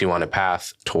blockers puts you on a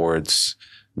path towards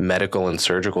medical and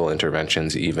surgical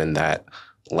interventions even that,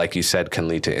 like you said, can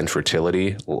lead to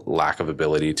infertility, lack of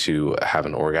ability to have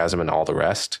an orgasm, and all the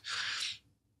rest.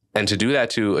 And to do that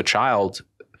to a child,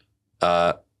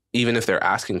 even if they're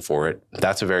asking for it,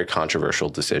 that's a very controversial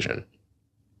decision.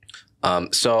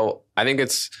 So I think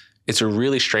it's a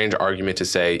really strange argument to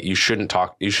say you should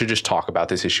just talk about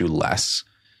this issue less.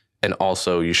 And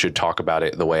also you should talk about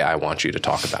it the way I want you to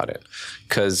talk about it.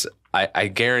 Because I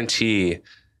guarantee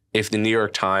if the New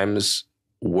York Times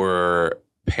were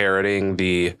parroting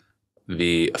the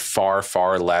far,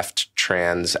 far left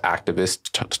trans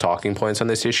activist talking points on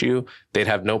this issue, they'd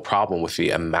have no problem with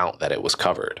the amount that it was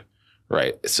covered,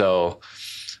 right? So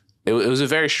it was a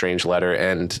very strange letter.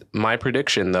 And my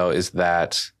prediction, though, is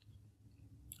that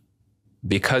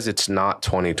because it's not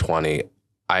 2020,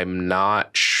 I'm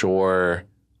not sure.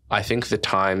 I think the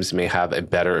Times may have a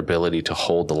better ability to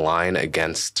hold the line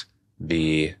against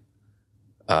the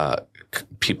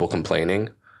people complaining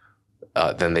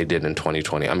than they did in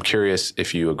 2020. I'm curious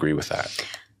if you agree with that.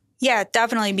 Yeah,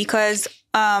 definitely. Because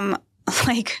all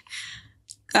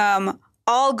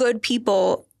good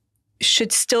people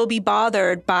should still be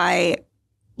bothered by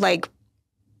like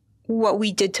what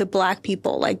we did to Black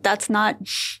people. Like that's not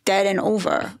dead and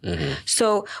over. Mm-hmm.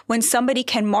 So when somebody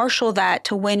can marshal that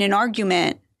to win an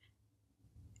argument,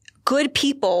 good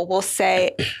people will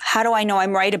say, how do I know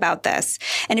I'm right about this?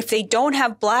 And if they don't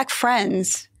have Black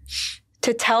friends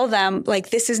to tell them,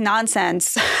 like, this is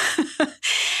nonsense,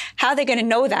 how are they going to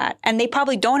know that? And they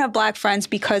probably don't have Black friends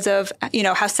because of, you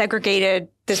know, how segregated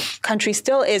this country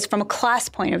still is from a class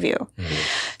point of view. Mm-hmm.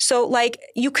 So, like,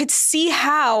 you could see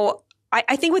how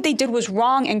I think what they did was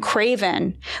wrong and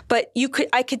craven, but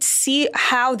I could see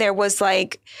how there was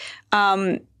like,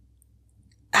 I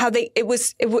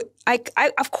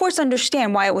of course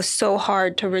understand why it was so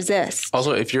hard to resist.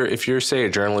 Also, if you're say a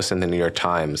journalist in the New York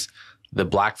Times, the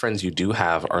Black friends you do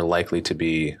have are likely to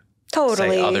be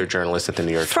say other journalists at the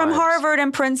New York Times. From Harvard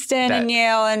and Princeton and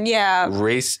Yale and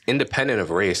race, independent of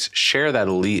race, share that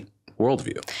elite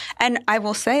worldview. And I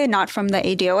will say, not from the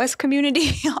ADOS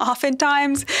community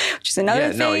oftentimes, which is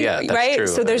another thing, that's right? true.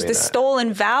 So there's this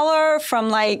stolen valor from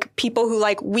like people who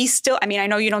like, we still, I mean, I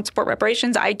know you don't support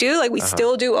reparations. I do. Like we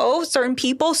still do owe certain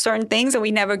people certain things that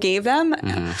we never gave them.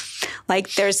 Mm-hmm.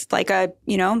 Like there's like a,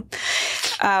 you know,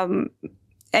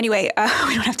 anyway,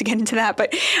 we don't have to get into that,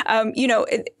 but, you know,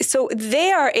 so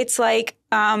there it's like,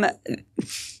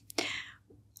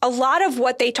 a lot of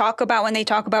what they talk about when they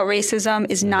talk about racism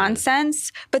is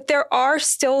nonsense, but there are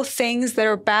still things that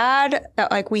are bad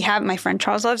that like we have. My friend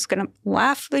Charles Love's going to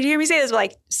laugh when you hear me say this, but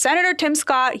like Senator Tim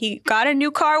Scott, he got a new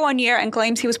car one year and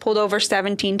claims he was pulled over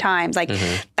 17 times. Like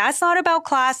that's not about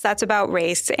class, that's about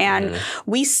race. And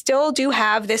we still do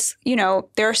have this, you know,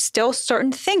 there are still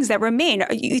certain things that remain.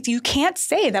 You can't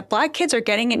say that Black kids are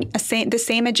getting the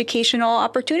same educational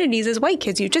opportunities as white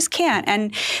kids. You just can't.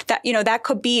 And that, you know, that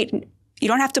could be, you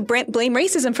don't have to blame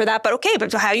racism for that, but okay,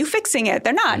 but how are you fixing it?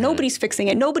 They're not. Nobody's fixing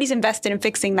it. Nobody's invested in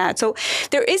fixing that. So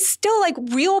there is still like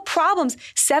real problems.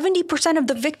 70% of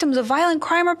the victims of violent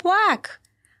crime are Black.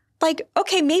 Like,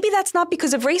 okay, maybe that's not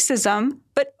because of racism,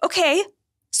 but okay,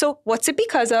 so what's it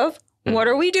because of? What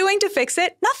are we doing to fix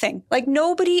it? Nothing. Like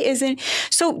nobody isn't.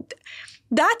 So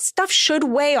that stuff should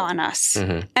weigh on us.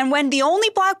 And when the only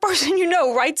Black person you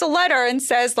know writes a letter and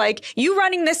says, like, you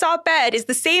running this op-ed is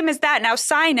the same as that, now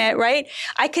sign it, right?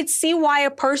 I could see why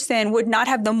a person would not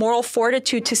have the moral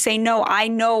fortitude to say, no, I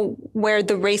know where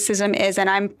the racism is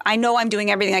and I know I'm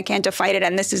doing everything I can to fight it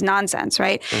and this is nonsense,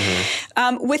 right?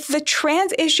 With the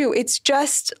trans issue, it's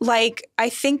just like, I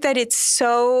think that it's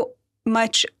so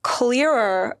much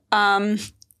clearer.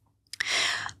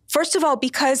 First of all,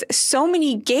 because so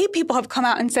many gay people have come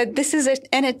out and said this is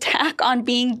an attack on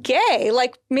being gay,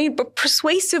 like made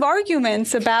persuasive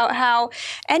arguments about how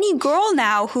any girl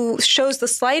now who shows the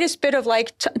slightest bit of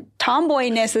like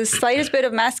tomboyness, the slightest bit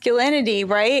of masculinity,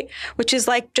 right, which is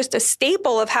like just a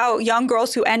staple of how young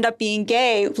girls who end up being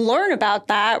gay learn about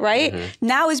that, right,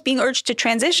 now is being urged to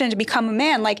transition to become a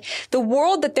man. Like the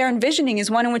world that they're envisioning is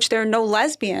one in which there are no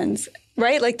lesbians.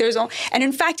 right? Like and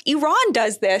in fact, Iran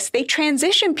does this. They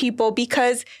transition people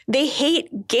because they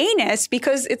hate gayness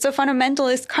because it's a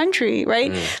fundamentalist country,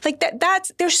 right? Like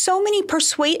there's so many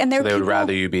and so they would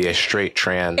rather you be a straight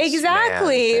trans man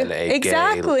than a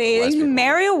gay you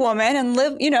marry a woman and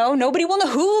live, nobody will know,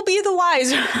 who will be the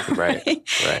wiser. Right.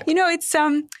 It's,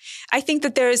 I think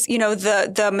that there's,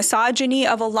 the misogyny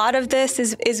of a lot of this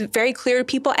is very clear to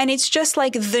people. And it's just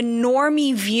like the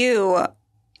normie view.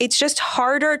 It's just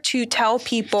harder to tell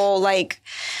people, like,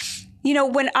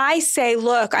 when I say,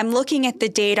 look, I'm looking at the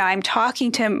data, I'm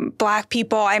talking to Black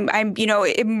people, I'm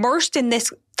immersed in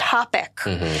this topic.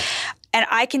 And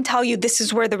I can tell you this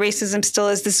is where the racism still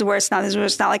is, this is where it's not, this is where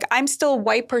it's not. Like, I'm still a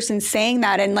white person saying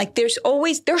that. And like, there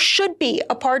should be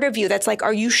a part of you that's like,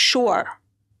 are you sure?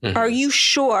 Are you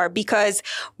sure? Because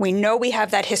we know we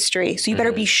have that history. So you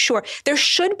better be sure. There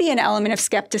should be an element of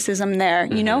skepticism there,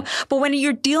 But when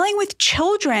you're dealing with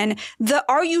children, the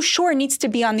are you sure needs to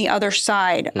be on the other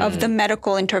side of the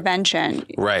medical intervention.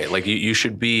 Right. Like you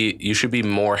should be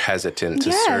more hesitant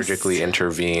to surgically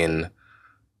intervene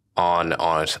on a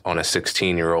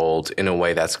 16-year-old in a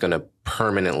way that's going to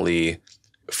permanently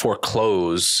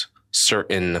foreclose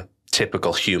certain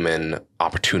typical human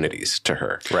opportunities to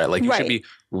her, right? Like you should be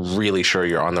really sure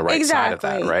you're on the right side of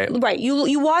that, right? Right.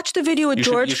 You watch the video with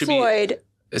George Floyd.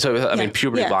 I mean,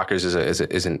 puberty blockers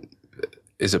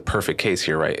is a perfect case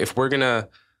here, right? If we're gonna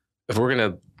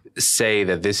say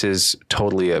that this is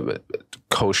totally a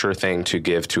kosher thing to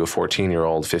give to a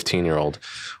 14-year-old, 15-year-old,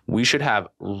 we should have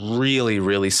really,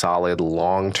 really solid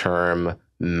long-term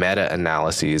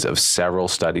meta-analyses of several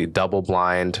studies,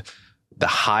 double-blind, the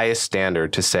highest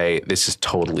standard to say this is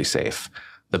totally safe.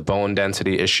 The bone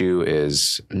density issue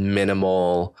is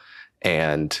minimal,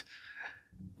 and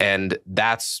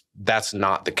that's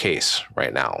not the case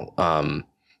right now.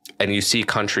 And you see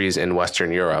countries in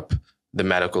Western Europe, the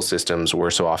medical systems, we're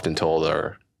so often told,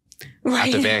 are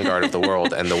at the vanguard of the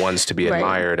world and the ones to be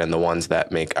admired and the ones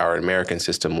that make our American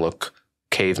system look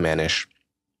cavemanish.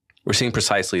 We're seeing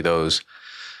precisely those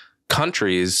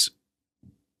countries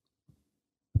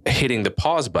hitting the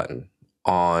pause button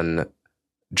on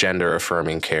gender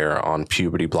affirming care, on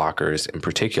puberty blockers in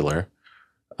particular,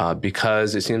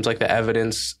 because it seems like the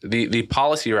evidence, the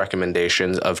policy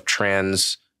recommendations of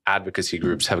trans advocacy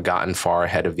groups have gotten far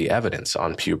ahead of the evidence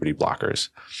on puberty blockers.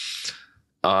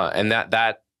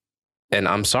 And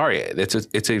I'm sorry,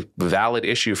 it's a valid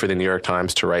issue for the New York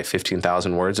Times to write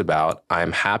 15,000 words about.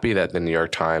 I'm happy that the New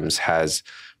York Times has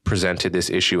presented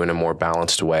this issue in a more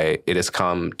balanced way. It has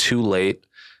come too late,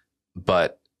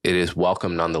 but it is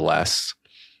welcome nonetheless.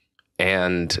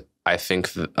 And I think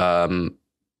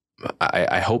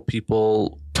I hope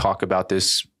people talk about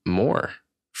this more,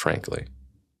 frankly.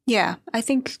 Yeah, I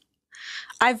think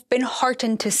I've been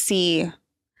heartened to see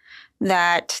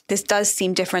that this does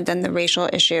seem different than the racial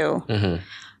issue. What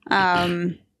I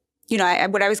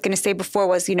was going to say before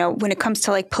was, when it comes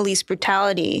to like police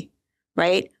brutality,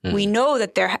 right? We know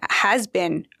that there has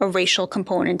been a racial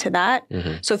component to that.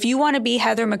 So if you want to be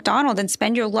Heather McDonald and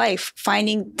spend your life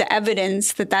finding the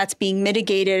evidence that that's being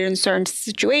mitigated in certain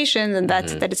situations and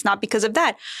that it's not because of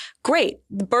that, great.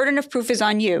 The burden of proof is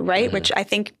on you, right? Which I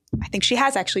think she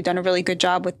has actually done a really good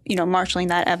job with, marshaling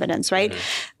that evidence, right?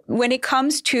 When it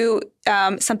comes to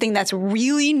something that's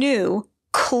really new,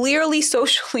 clearly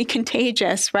socially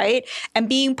contagious, right? And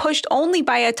being pushed only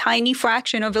by a tiny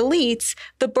fraction of elites,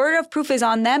 the burden of proof is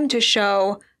on them to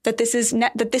show that this is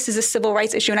a civil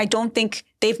rights issue. And I don't think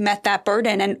they've met that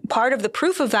burden. And part of the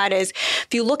proof of that is,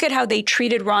 if you look at how they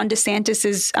treated Ron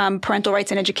DeSantis's parental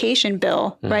rights and education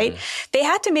bill, right? They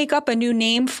had to make up a new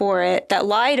name for it that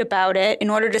lied about it in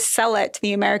order to sell it to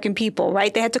the American people,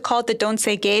 right? They had to call it the Don't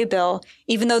Say Gay bill,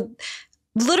 even though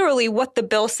literally what the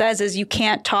bill says is you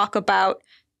can't talk about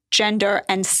gender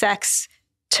and sex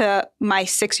to my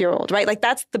 6-year-old, right? Like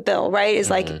that's the bill, right? Is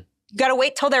like, you got to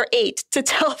wait till they're 8 to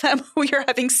tell them who you're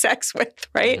having sex with,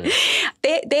 right?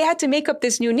 They had to make up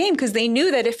this new name because they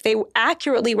knew that if they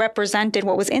accurately represented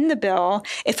what was in the bill,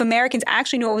 if Americans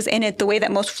actually knew what was in it the way that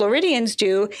most Floridians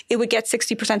do, it would get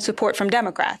 60% support from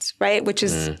Democrats, right? Which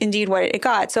is indeed what it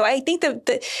got. So I think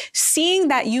that seeing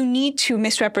that you need to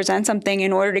misrepresent something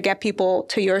in order to get people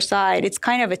to your side, it's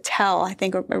kind of a tell, I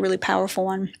think, a really powerful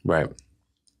one. Right.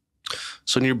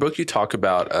 So in your book, you talk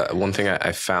about one thing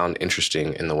I found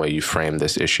interesting in the way you framed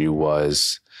this issue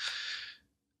was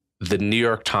the New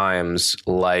York Times,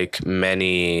 like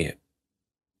many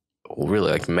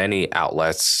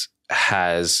outlets,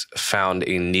 has found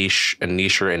a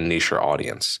nicher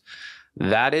audience.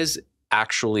 That is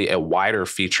actually a wider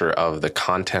feature of the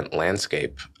content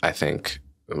landscape, I think.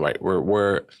 Right,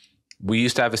 we're we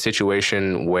used to have a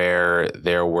situation where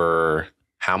there were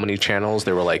how many channels?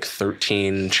 There were like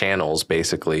 13 channels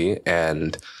basically,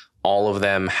 and all of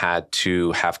them had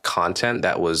to have content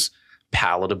that was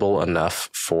palatable enough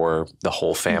for the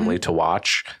whole family to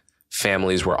watch.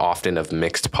 Families were often of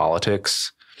mixed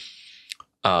politics.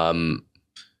 I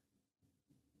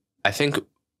think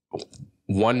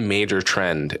one major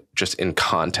trend just in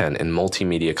content, in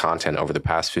multimedia content over the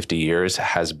past 50 years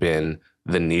has been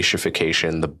the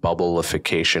nicheification, the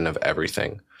bubbleification of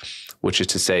everything, which is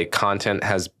to say content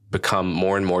has become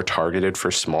more and more targeted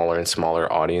for smaller and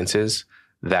smaller audiences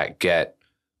that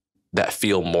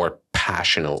feel more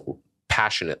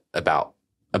passionate about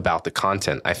the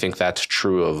content. I think that's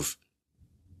true of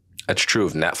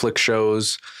Netflix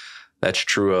shows. That's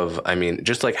true of, I mean,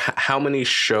 just like how many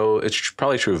shows, it's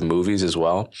probably true of movies as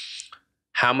well.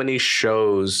 How many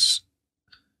shows,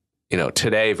 you know,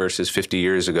 today versus 50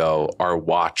 years ago are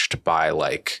watched by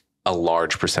like a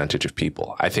large percentage of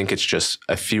people? I think it's just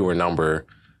a fewer number,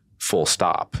 full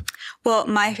stop. Well,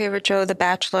 my favorite show, The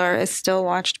Bachelor, is still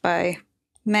watched by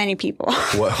many people.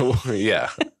 Well,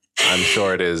 yeah. I'm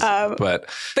sure it is, but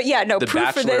yeah, no. The proof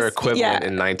Bachelor for this, equivalent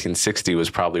in 1960 was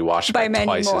probably watched by many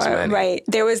twice more. as many. Right.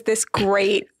 There was this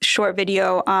great short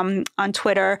video on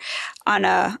Twitter on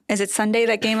is it Sunday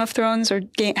that Game of Thrones or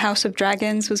House of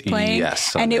Dragons was playing?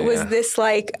 Yes, Sunday, and it was this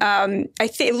like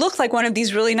it looked like one of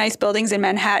these really nice buildings in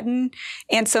Manhattan,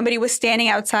 and somebody was standing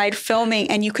outside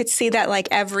filming, and you could see that like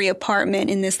every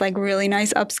apartment in this like really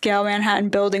nice upscale Manhattan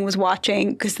building was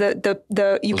watching, because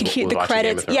you could hear the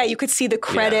credits. Yeah, you could see the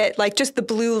credit. Yeah. Like just the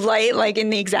blue light, like in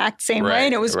the exact same way.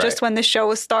 And it was just when the show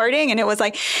was starting. And it was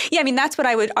like, yeah, I mean, that's what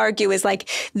I would argue is like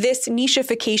this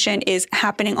nicheification is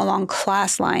happening along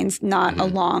class lines, not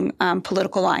along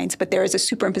political lines. But there is a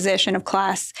superimposition of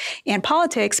class and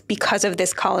politics because of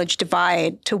this college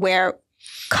divide, to where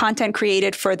content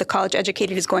created for the college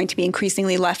educated is going to be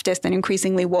increasingly leftist and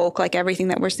increasingly woke, like everything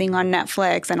that we're seeing on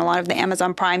Netflix and a lot of the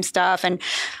Amazon Prime stuff. And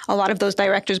a lot of those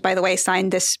directors, by the way,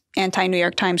 signed this anti-New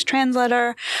York Times trans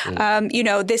letter. You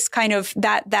know, this kind of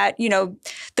that, you know,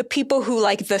 the people who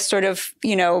like the sort of,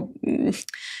 you know,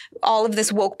 all of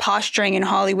this woke posturing in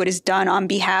Hollywood is done on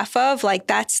behalf of, like,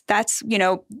 that's, you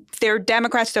know, they're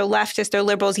Democrats, they're leftists, they're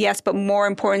liberals, yes, but more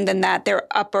important than that, they're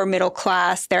upper middle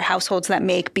class. They're households that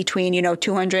make between, you know,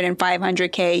 200 and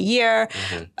 500K a year.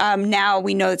 Now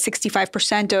we know that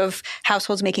 65% of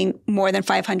households making more than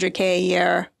 500K a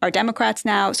year are Democrats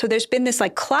now. So there's been this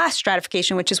like class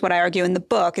stratification, which is what I argue in the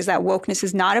book, is that wokeness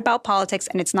is not about politics,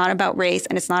 and it's not about race,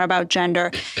 and it's not about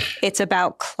gender. It's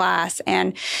about class.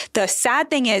 And the sad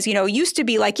thing is, you know, it used to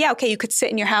be like, yeah, okay, you could sit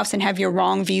in your house and have your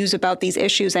wrong views about these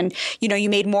issues. And, you know, you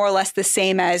made more or less the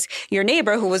same as your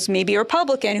neighbor who was maybe a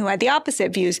Republican who had the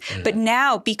opposite views. But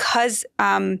now, because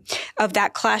of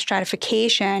that class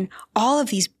stratification, all of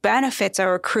these benefits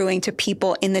are accruing to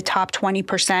people in the top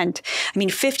 20%. I mean,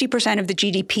 50% of the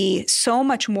GDP, so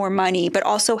much more money, but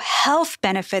also health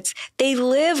benefits. They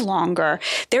live longer.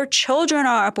 Their children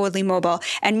are upwardly mobile.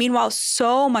 And meanwhile,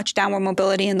 so much downward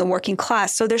mobility in the working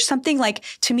class. So there's something like,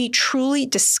 to me, truly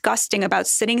disgusting about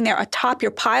sitting there atop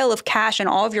your pile of cash and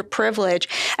all of your privilege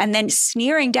and then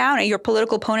sneering down at your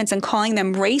political opponents and calling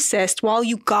them racist while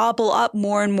you gobble up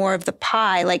more and more of the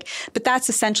pie. Like, but that's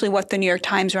essentially what the New York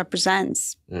Times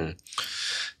represents.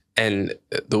 And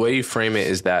the way you frame it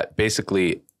is that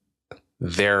basically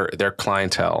their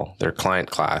clientele, their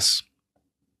client class,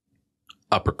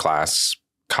 upper class,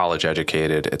 college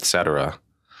educated, et cetera,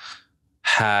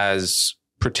 has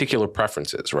particular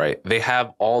preferences, right? They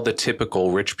have all the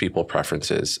typical rich people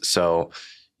preferences. So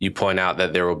you point out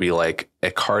that there will be like a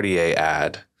Cartier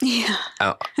ad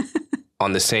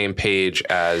on the same page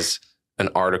as an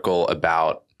article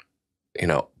about, you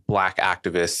know, Black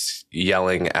activists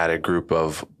yelling at a group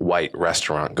of white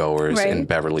restaurant goers in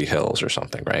Beverly Hills or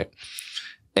something, right?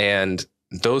 And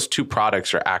those two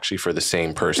products are actually for the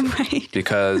same person,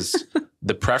 because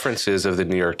the preferences of the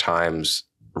New York Times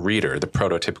reader, the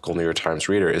prototypical New York Times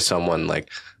reader, is someone like,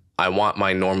 I want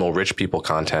my normal rich people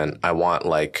content. I want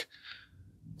like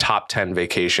top 10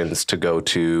 vacations to go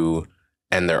to,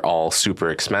 and they're all super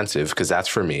expensive, because that's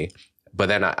for me. But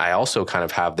then I also kind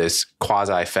of have this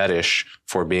quasi fetish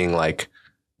for being like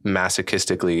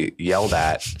masochistically yelled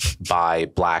at by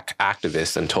Black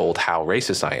activists and told how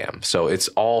racist I am. So it's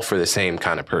all for the same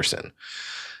kind of person.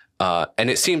 And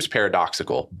it seems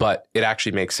paradoxical, but it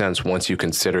actually makes sense once you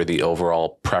consider the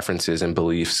overall preferences and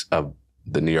beliefs of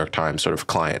New York Times sort of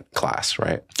client class,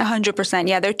 right? 100%.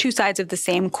 Yeah, they're two sides of the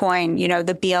same coin,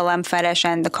 the BLM fetish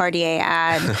and the Cartier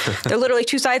ad. They're literally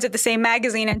two sides of the same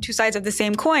magazine and two sides of the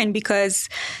same coin, because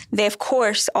they, of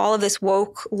course, all of this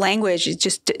woke language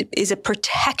is a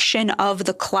protection of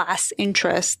the class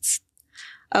interests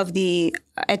of the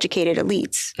educated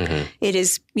elites. Mm-hmm. It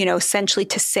is, essentially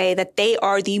to say that they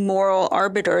are the moral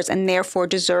arbiters and therefore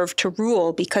deserve to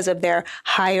rule because of their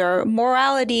higher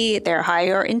morality, their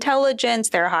higher intelligence,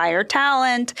 their higher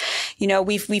talent.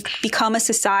 We've become a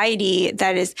society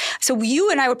that is, so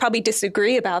you and I would probably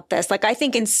disagree about this. Like, I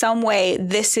think in some way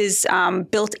this is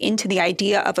built into the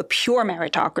idea of a pure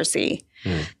meritocracy.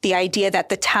 The idea that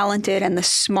the talented and the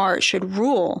smart should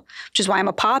rule, which is why I'm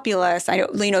a populist.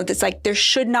 It's like there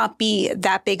should not be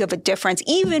that big of a difference,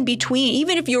 even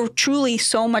if you're truly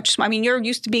so much smart. I mean, you're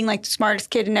used to being like the smartest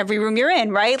kid in every room you're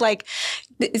in, right? Like,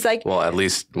 it's like, well, at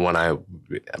least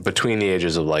between the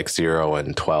ages of like 0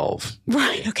 and 12.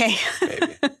 Right. Okay.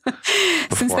 Maybe.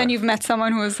 Since then, you've met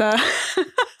someone who was.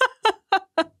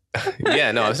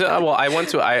 Yeah, no. So, well, I went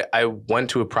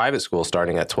to a private school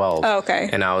starting at 12. Oh,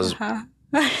 okay. And I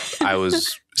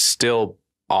was still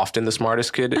often the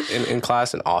smartest kid in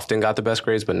class and often got the best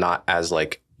grades, but not as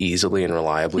like easily and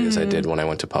reliably as I did when I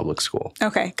went to public school.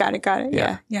 Okay, got it.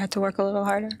 Yeah, you had to work a little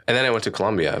harder. And then I went to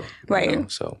Columbia. Right.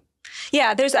 So.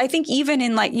 Yeah, I think even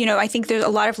in I think there's a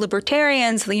lot of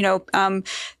libertarians,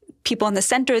 people in the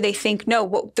center, they think,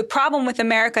 no, the problem with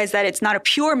America is that it's not a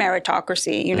pure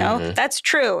meritocracy, Mm-hmm. That's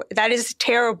true. That is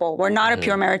terrible. We're not a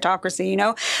pure meritocracy,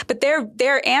 But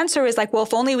their answer is like, well,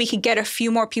 if only we could get a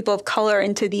few more people of color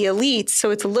into the elites,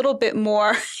 so it's a little bit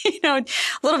more, a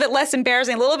little bit less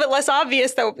embarrassing, a little bit less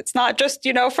obvious that it's not just,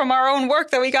 from our own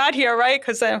work that we got here, right?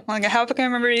 Because how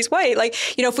can everybody's white? Like,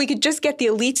 if we could just get the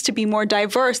elites to be more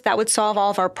diverse, that would solve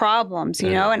all of our problems,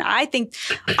 And I think,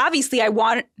 obviously, I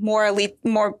want more elite,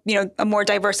 a more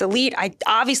diverse elite. I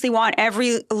obviously want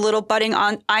every little budding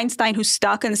Einstein who's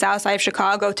stuck in the South Side of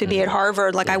Chicago to be at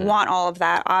Harvard. Like, I want all of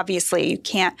that. Obviously, you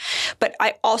can't. But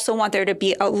I also want there to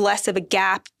be less of a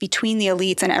gap between the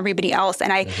elites and everybody else.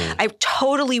 And I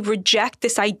totally reject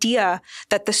this idea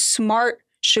that the smart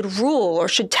should rule or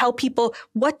should tell people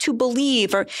what to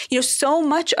believe, or, so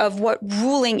much of what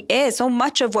ruling is, so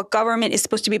much of what government is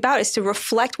supposed to be about is to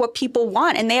reflect what people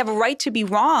want, and they have a right to be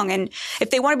wrong. And if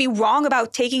they want to be wrong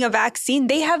about taking a vaccine,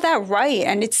 they have that right.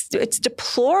 And it's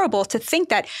deplorable to think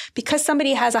that because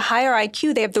somebody has a higher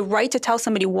IQ, they have the right to tell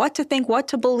somebody what to think, what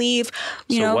to believe.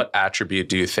 So what attribute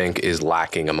do you think is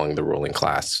lacking among the ruling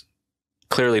class?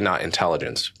 Clearly not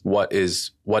intelligence. What is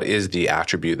the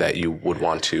attribute that you would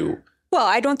want to? Well,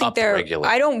 I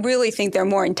don't really think they're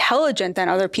more intelligent than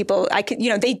other people.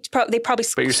 They probably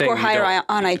score higher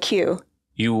on IQ.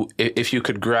 If you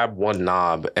could grab one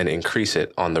knob and increase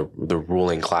it on the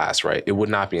ruling class, right? It would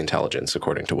not be intelligence,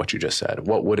 according to what you just said.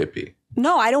 What would it be?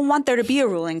 No, I don't want there to be a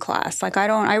ruling class. Like, I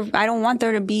don't want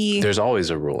there to be. There's always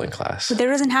a ruling class. But there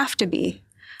doesn't have to be.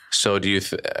 So do you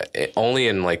only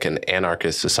in like an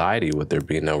anarchist society would there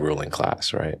be no ruling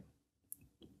class, right?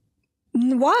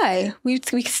 Why? You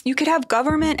could have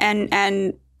government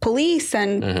and police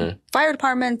and fire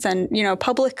departments and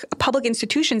public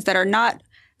institutions that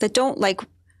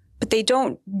they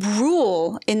don't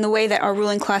rule in the way that our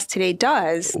ruling class today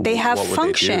does. They have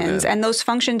functions, and those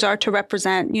functions are to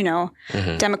represent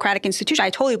democratic institutions.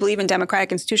 I totally believe in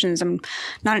democratic institutions. I'm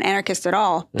not an anarchist at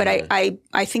all, but I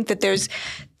think that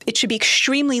it should be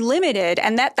extremely limited,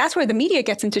 and that's where the media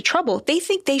gets into trouble. They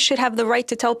think they should have the right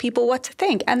to tell people what to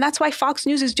think, and that's why Fox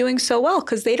News is doing so well,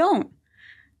 because they don't.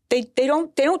 They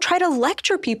don't try to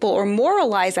lecture people or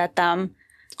moralize at them.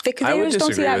 They just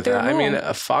don't see that with that. I mean,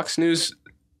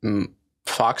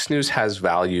 Fox News has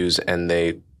values, and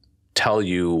they tell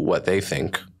you what they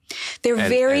think. They're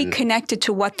very connected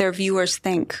to what their viewers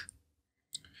think.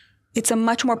 It's a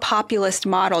much more populist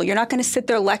model. You're not going to sit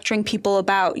there lecturing people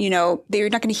about, you're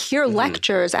not going to hear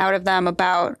lectures out of them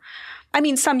about, I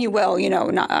mean, some you will,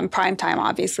 not on prime time,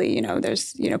 obviously,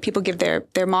 there's, people give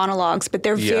their monologues, but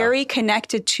they're very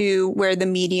connected to where the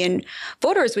median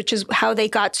voter is, which is how they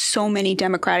got so many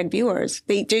Democratic viewers.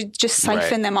 They just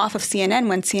siphoned them off of CNN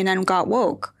when CNN got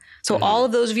woke. So all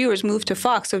of those viewers moved to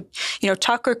Fox. So,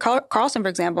 Tucker Carlson, for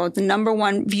example, the number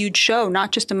one viewed show,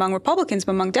 not just among Republicans,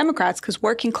 but among Democrats, because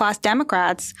working class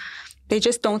Democrats, they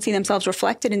just don't see themselves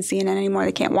reflected in CNN anymore.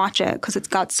 They can't watch it because it's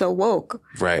got so woke.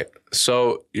 Right.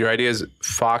 So your idea is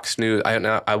Fox News.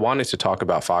 I wanted to talk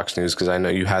about Fox News because I know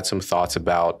you had some thoughts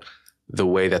about the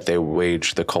way that they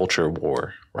waged the culture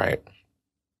war, right?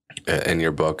 In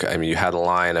your book. I mean, you had a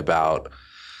line about,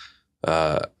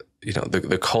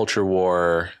 the culture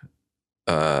war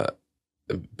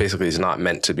basically is not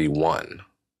meant to be won.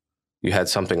 You had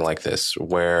something like this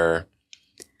where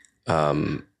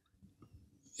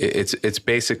it's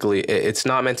basically, it's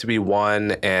not meant to be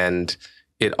won, and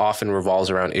it often revolves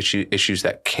around issues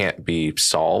that can't be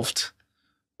solved.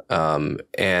 And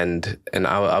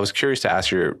I was curious to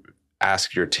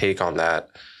ask your take on that.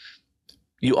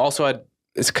 You also had,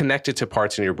 it's connected to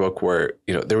parts in your book where,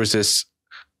 there was this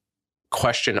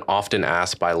question often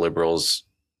asked by liberals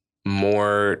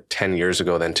more 10 years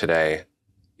ago than today,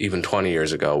 even 20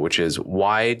 years ago, which is,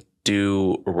 why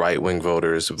do right-wing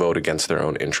voters vote against their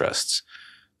own interests?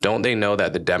 Don't they know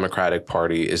that the Democratic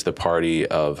Party is the party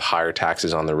of higher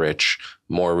taxes on the rich,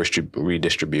 more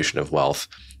redistribution of wealth?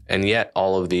 And yet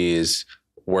all of these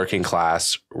working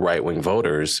class right-wing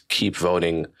voters keep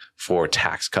voting for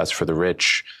tax cuts for the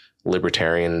rich,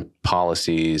 libertarian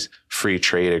policies, free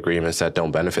trade agreements that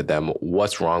don't benefit them.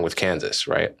 What's wrong with Kansas,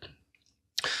 right?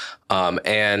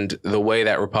 And the way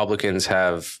that Republicans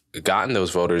have gotten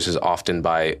those voters is often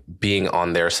by being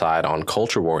on their side on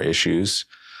culture war issues,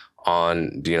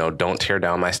 on, don't tear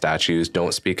down my statues,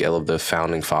 don't speak ill of the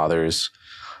founding fathers,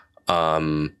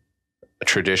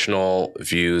 traditional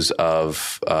views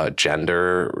of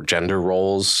gender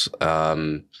roles,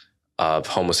 of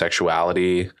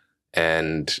homosexuality,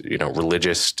 and,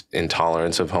 religious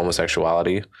intolerance of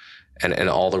homosexuality, and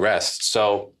all the rest.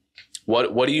 So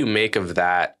what do you make of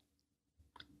that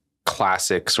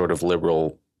classic sort of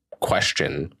liberal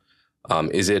question?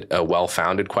 Is it a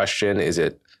well-founded question? Is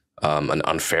it an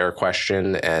unfair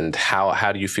question? And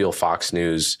how do you feel Fox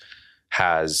News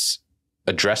has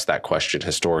addressed that question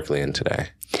historically and today?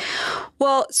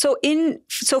 Well, so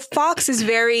Fox is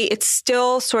it's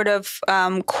still sort of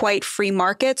quite free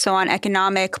market. So on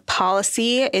economic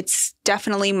policy, it's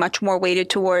definitely much more weighted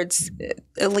towards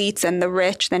elites and the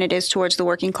rich than it is towards the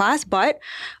working class. But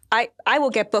I will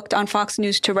get booked on Fox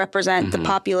News to represent the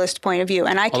populist point of view.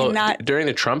 And cannot. During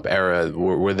the Trump era,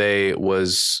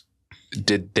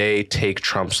 did they take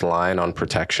Trump's line on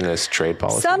protectionist trade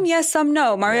policy? Some yes, some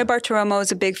no. Maria Bartiromo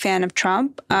is a big fan of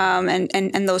Trump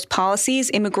and those policies.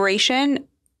 Immigration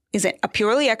is a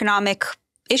purely economic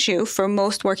issue for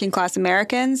most working class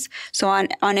Americans. So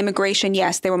on immigration,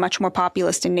 yes, they were much more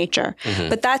populist in nature.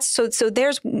 But that's so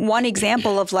there's one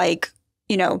example of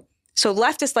so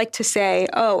leftists like to say,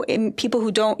 people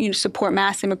who don't support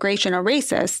mass immigration are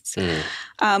racists.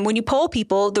 When you poll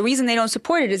people, the reason they don't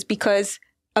support it is because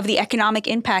of the economic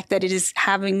impact that it is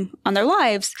having on their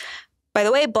lives. By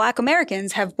the way, Black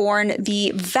Americans have borne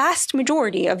the vast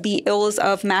majority of the ills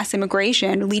of mass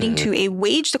immigration, leading to a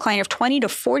wage decline of 20 to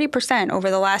 40% over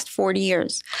the last 40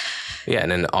 years. Yeah,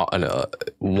 and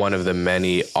one of the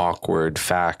many awkward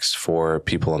facts for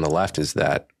people on the left is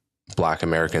that Black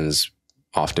Americans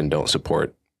often don't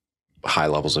support high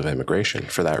levels of immigration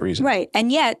for that reason. Right.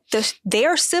 And yet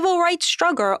their civil rights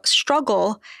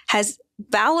struggle has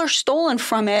valor stolen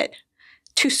from it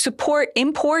to support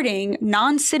importing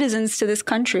non-citizens to this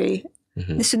country.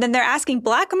 So then they're asking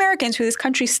Black Americans, who this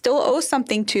country still owes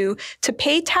something to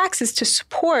pay taxes to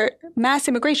support mass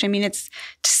immigration. I mean, it's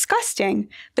disgusting,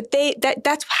 but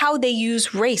that's how they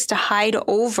use race to hide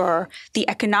over the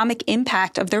economic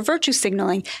impact of their virtue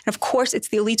signaling. And of course, it's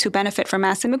the elites who benefit from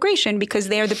mass immigration because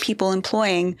they are the people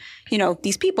employing,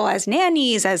 these people as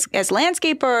nannies, as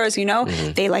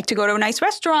landscapers, they like to go to nice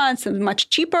restaurants and much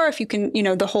cheaper if you can,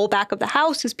 the whole back of the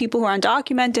house is people who are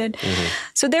undocumented.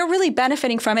 So they're really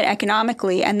benefiting from it economically.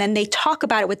 And then they talk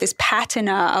about it with this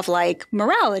patina of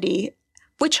morality,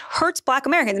 which hurts Black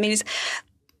Americans. I mean,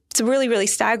 it's really, really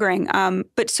staggering.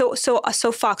 But so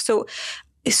Fox,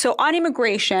 so on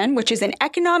immigration, which is an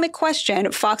economic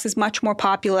question, Fox is much more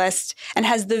populist and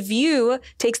takes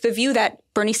the view that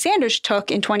Bernie Sanders took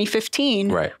in 2015,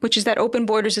 which is that open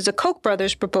borders is a Koch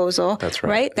brothers proposal. That's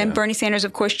right. Then Bernie Sanders,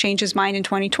 of course, changed his mind in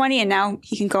 2020, and now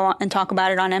he can go on and talk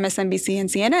about it on MSNBC and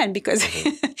CNN because,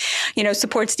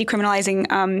 supports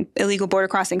decriminalizing illegal border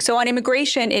crossing. So on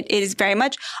immigration, it is very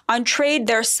much. On trade,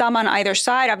 there are some on either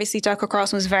side. Obviously, Tucker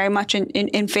Carlson was very much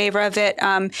in favor of it.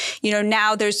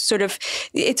 Now there's sort of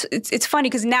it's funny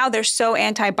because now they're so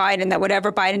anti-Biden that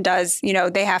whatever Biden does,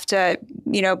 they have to,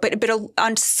 but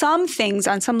on some things.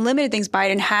 On some limited things,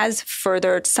 Biden has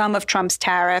furthered some of Trump's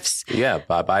tariffs. Yeah,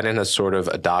 Biden has sort of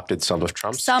adopted some of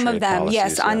Trump's some trade of them,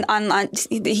 policies, yes.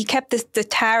 He kept the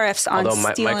tariffs on steel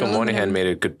and aluminum. Michael Moynihan made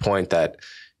a good point that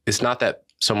it's not that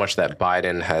so much that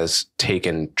Biden has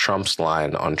taken Trump's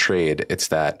line on trade, it's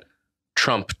that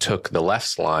Trump took the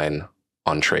left's line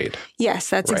on trade.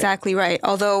 Yes, that's exactly right.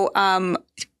 Although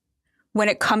when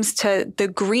it comes to the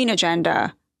green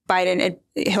agenda, Biden,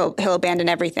 he'll abandon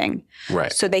everything.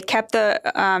 Right. So they kept the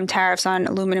tariffs on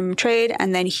aluminum trade,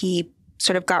 and then he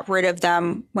sort of got rid of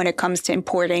them when it comes to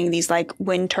importing these like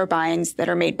wind turbines that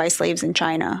are made by slaves in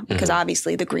China, because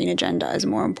obviously the green agenda is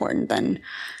more important than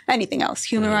anything else.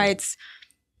 Human rights,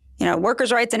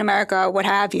 workers' rights in America, what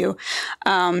have you.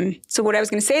 So what I was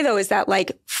going to say, though, is that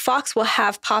like Fox will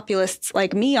have populists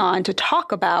like me on to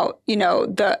talk about,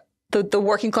 the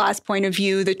working class point of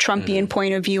view, the Trumpian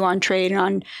point of view on trade and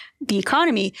on the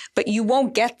economy, but you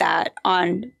won't get that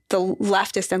on the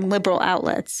leftist and liberal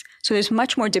outlets. So there's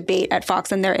much more debate at Fox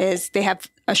than there is. They have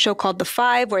a show called The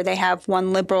Five where they have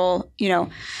one liberal,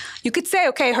 you could say,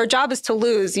 okay, her job is to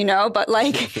lose, but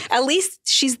like at least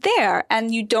she's there.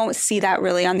 And you don't see that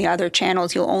really on the other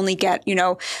channels. You'll only get,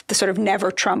 the sort of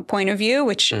never Trump point of view,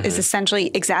 which is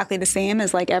essentially exactly the same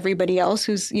as like everybody else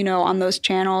who's, on those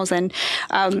channels. And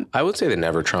I would say the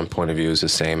never Trump point of view is the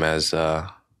same as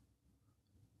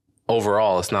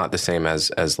overall, it's not the same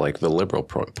as like the liberal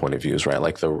point of views, right?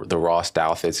 Like the Ross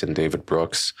Douthat's and David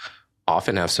Brooks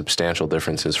often have substantial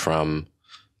differences from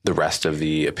the rest of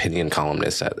the opinion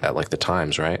columnists at like the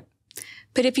Times, right?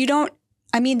 But if you don't,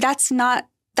 that's not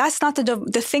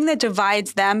the thing that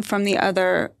divides them from the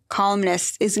other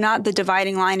columnists is not the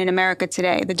dividing line in America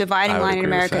today. The dividing line in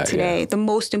America today, the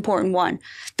most important one,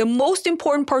 the most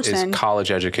important person is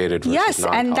college educated versus yes,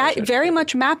 and that educated. very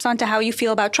much maps onto how you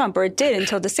feel about Trump, or it did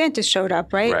until DeSantis showed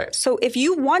up, right? Right. So if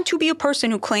you want to be a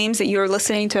person who claims that you're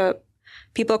listening to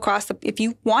people if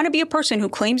you want to be a person who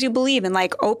claims you believe in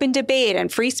like open debate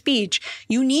and free speech,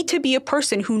 you need to be a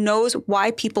person who knows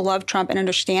why people love Trump and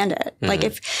understand it.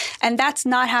 And that's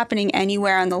not happening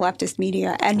anywhere in the leftist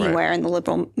media, anywhere in the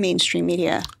liberal mainstream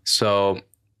media. So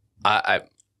I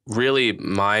really,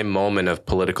 my moment of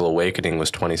political awakening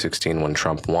was 2016 when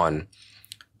Trump won,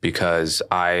 because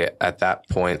at that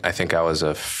point, I think I was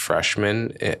a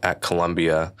freshman at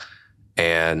Columbia,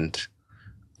 and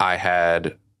I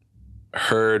had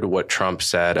heard what Trump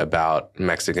said about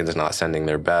Mexicans not sending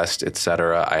their best, et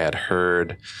cetera. I had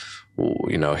heard,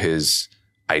 his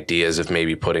ideas of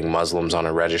maybe putting Muslims on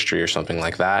a registry or something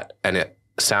like that. And it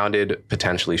sounded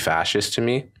potentially fascist to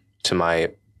me, to my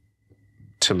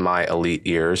elite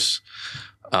ears.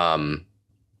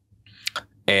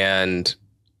 And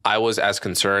I was as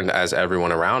concerned as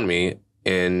everyone around me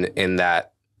in that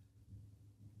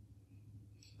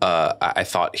I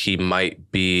thought he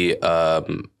might be a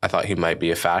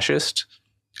fascist.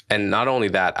 And not only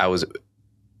that, I was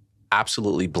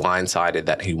absolutely blindsided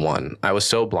that he won. I was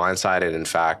so blindsided, in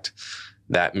fact,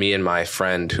 that me and my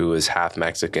friend who is half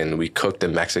Mexican, we cooked a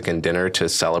Mexican dinner to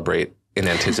celebrate in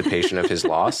anticipation of his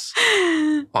loss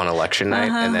on election night.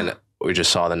 And then we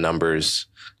just saw the numbers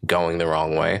going the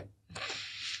wrong way.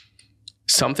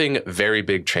 Something very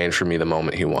big changed for me the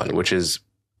moment he won, which is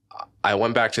I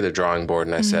went back to the drawing board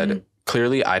and I said,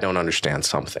 clearly I don't understand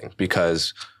something,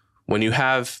 because when you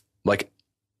have, like,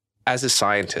 as a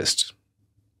scientist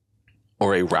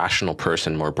or a rational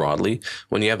person more broadly,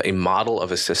 when you have a model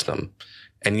of a system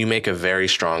and you make a very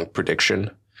strong prediction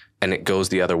and it goes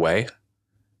the other way,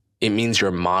 it means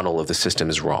your model of the system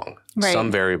is wrong. Right.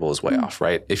 Some variable is way off,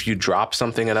 right? If you drop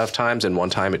something enough times and one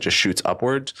time it just shoots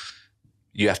upwards,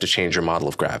 you have to change your model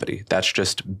of gravity. That's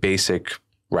just basic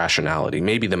rationality,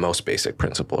 maybe the most basic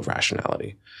principle of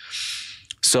rationality.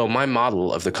 So my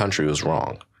model of the country was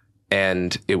wrong.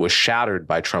 And it was shattered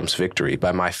by Trump's victory,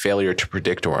 by my failure to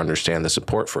predict or understand the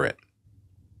support for it.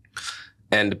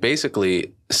 And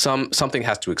basically, something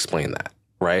has to explain that,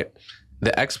 right?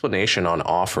 The explanation on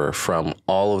offer from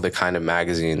all of the kind of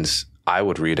magazines I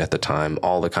would read at the time,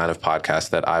 all the kind of podcasts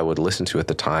that I would listen to at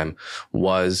the time,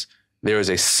 was there was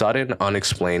a sudden,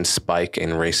 unexplained spike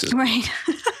in racism. Right.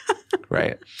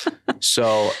 Right.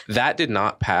 So that did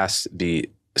not pass the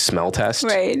smell test,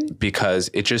 right? Because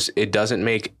it doesn't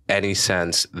make any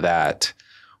sense that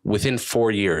within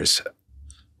 4 years,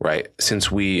 right,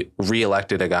 since we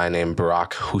reelected a guy named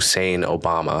Barack Hussein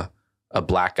Obama, a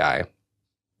black guy,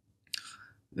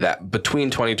 that between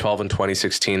 2012 and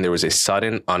 2016, there was a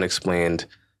sudden, unexplained,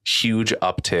 huge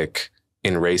uptick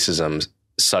in racism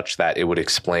such that it would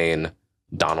explain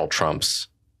Donald Trump's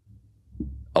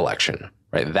election.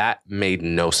 Right, that made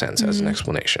no sense as an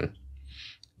explanation.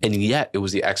 And yet it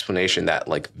was the explanation that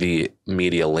like the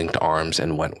media linked arms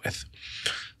and went with.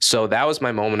 So that was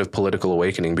my moment of political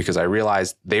awakening, because I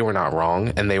realized they were not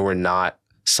wrong and they were not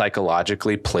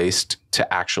psychologically placed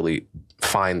to actually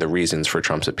find the reasons for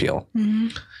Trump's appeal.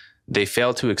 They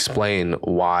failed to explain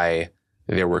why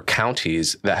there were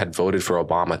counties that had voted for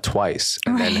Obama twice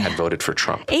and then had voted for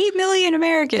Trump. 8 million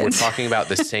Americans. We're talking about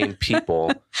the same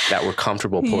people that were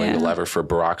comfortable pulling the lever for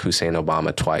Barack Hussein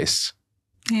Obama twice.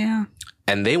 Yeah.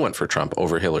 And they went for Trump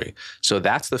over Hillary. So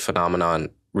that's the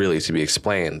phenomenon really to be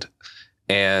explained.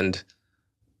 And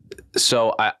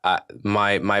So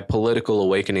my political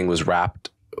awakening was wrapped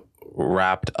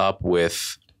up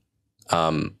with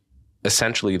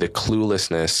essentially the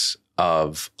cluelessness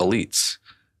of elites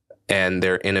and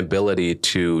their inability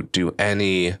to do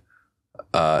any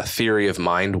theory of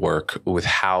mind work with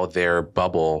how their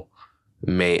bubble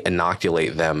may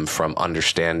inoculate them from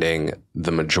understanding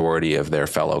the majority of their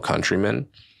fellow countrymen.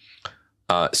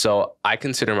 So I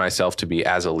consider myself to be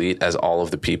as elite as all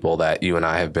of the people that you and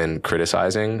I have been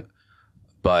criticizing.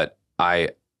 But I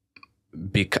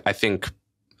think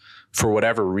for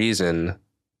whatever reason,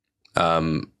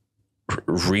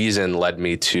 reason led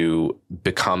me to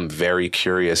become very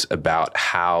curious about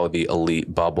how the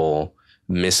elite bubble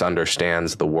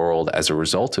misunderstands the world as a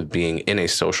result of being in a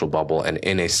social bubble and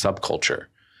in a subculture,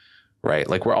 right?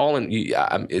 Like we're all in,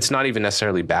 it's not even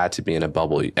necessarily bad to be in a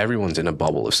bubble. Everyone's in a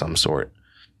bubble of some sort,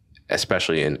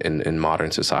 especially in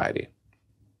modern society.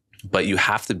 But you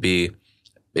have to be,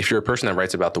 if you're a person that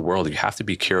writes about the world, you have to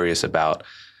be curious about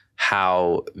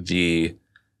how the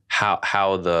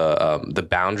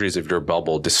boundaries of your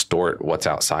bubble distort what's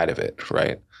outside of it,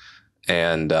 right?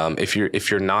 And if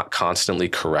you're not constantly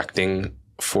correcting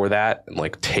for that,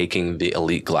 like taking the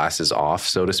elite glasses off,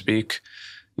 so to speak,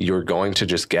 you're going to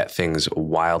just get things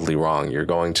wildly wrong. You're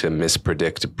going to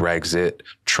mispredict Brexit,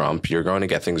 Trump. You're going to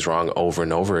get things wrong over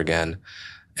and over again.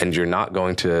 And you're not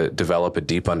going to develop a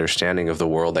deep understanding of the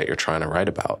world that you're trying to write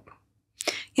about.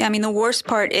 Yeah, I mean, the worst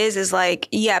part is like,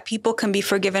 yeah, people can be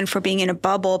forgiven for being in a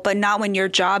bubble, but not when your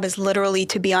job is literally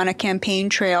to be on a campaign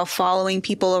trail following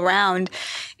people around.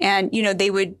 And, you know, they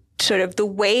would sort of the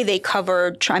way they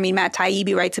covered, I mean, Matt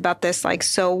Taibbi writes about this like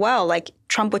so well, like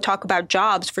Trump would talk about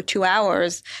jobs for 2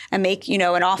 hours and make, you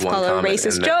know, an off-color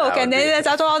racist joke. And then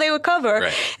that's all they would cover.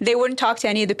 Right. They wouldn't talk to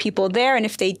any of the people there. And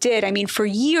if they did, I mean, for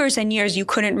years and years, you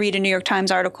couldn't read a New York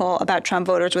Times article about Trump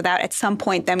voters without at some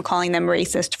point them calling them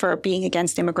racist for being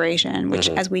against immigration, which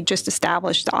as we just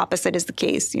established, the opposite is the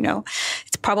case. You know,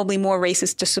 it's probably more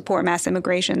racist to support mass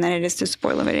immigration than it is to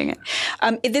support limiting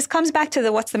it. This comes back to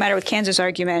the what's the matter with Kansas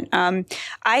argument.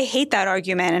 I hate that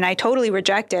argument and I totally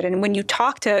reject it. And when you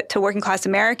talk to working class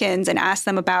Americans and ask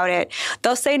them about it,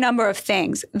 they'll say a number of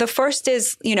things. The first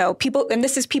is, you know, people, and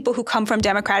this is people who come from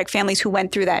Democratic families who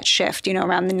went through that shift, you know,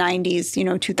 around the 90s, you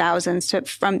know, 2000s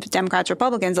from Democrats to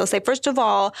Republicans. They'll say, first of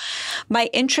all,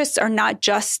 my interests are not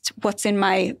just what's in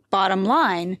my bottom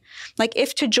line. Like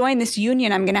if to join this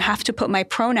union, I'm going to have to put my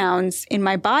pronouns in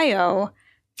my bio.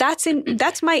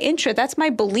 That's my interest. That's my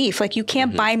belief. Like you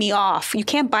can't buy me off. You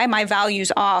can't buy my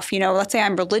values off. You know, let's say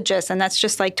I'm religious and that's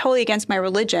just like totally against my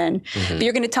religion. But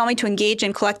you're going to tell me to engage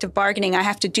in collective bargaining. I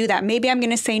have to do that. Maybe I'm going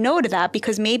to say no to that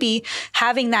because maybe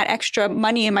having that extra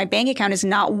money in my bank account is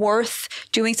not worth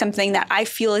doing something that I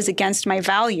feel is against my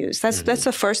values. That's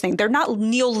the first thing. They're not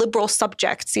neoliberal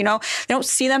subjects. You know, they don't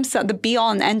see them the be all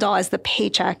and end all as the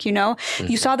paycheck. You know,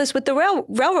 you saw this with the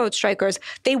railroad strikers.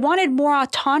 They wanted more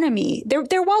autonomy. They're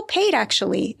well paid,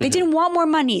 actually. They didn't want more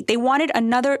money. They wanted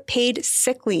another paid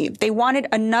sick leave. They wanted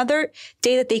another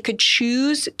day that they could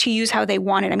choose to use how they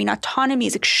wanted. I mean, autonomy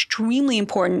is extremely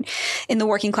important in the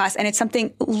working class, and it's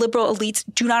something liberal elites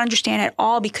do not understand at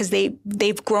all because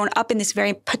they've grown up in this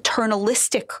very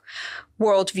paternalistic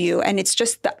worldview. And it's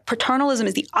just that paternalism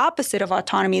is the opposite of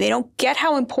autonomy. They don't get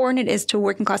how important it is to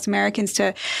working class Americans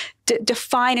to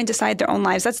define and decide their own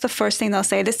lives. That's the first thing they'll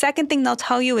say. The second thing they'll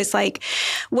tell you is like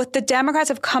what the Democrats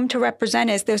have come to represent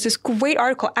is there's this great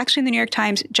article actually in the New York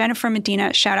Times, Jennifer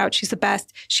Medina, shout out, she's the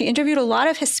best. She interviewed a lot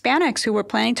of Hispanics who were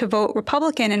planning to vote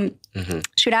Republican and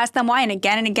she would ask them why. And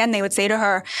again, they would say to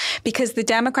her, because the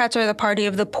Democrats are the party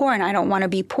of the poor and I don't want to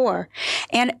be poor.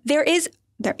 And there is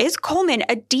Coleman,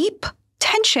 a deep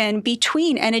tension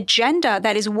between an agenda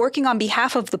that is working on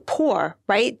behalf of the poor,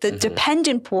 right? The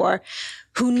dependent poor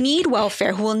who need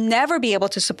welfare, who will never be able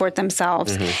to support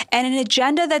themselves, and an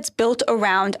agenda that's built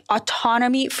around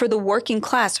autonomy for the working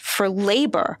class, for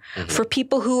labor, for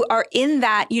people who are in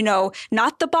that, you know,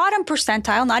 not the bottom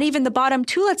percentile, not even the bottom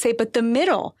two, let's say, but the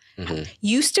middle.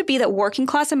 Used to be that working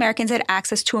class Americans had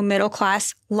access to a middle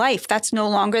class life. That's no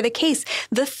longer the case.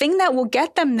 The thing that will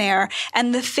get them there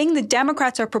and the thing the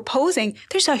Democrats are proposing,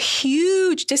 there's a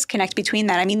huge disconnect between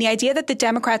that. I mean, the idea that the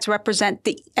Democrats represent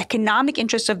the economic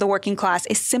interests of the working class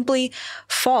is simply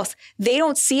false. They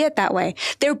don't see it that way.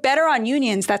 They're better on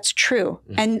unions. That's true.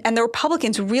 And the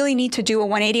Republicans really need to do a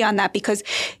 180 on that because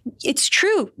it's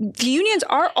true. The unions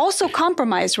are also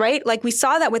compromised, right? Like we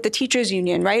saw that with the teachers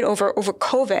union, right? Over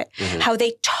COVID. How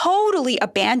they totally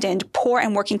abandoned poor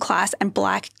and working class and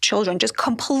Black children, just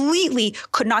completely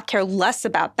could not care less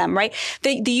about them, right?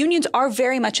 The unions are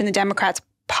very much in the Democrats'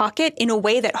 pocket in a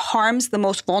way that harms the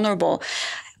most vulnerable.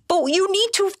 But you need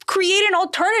to create an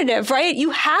alternative, right?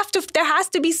 There has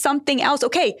to be something else.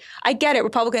 Okay, I get it,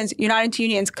 Republicans, you're not into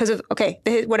unions because of,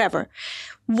 whatever.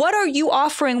 What are you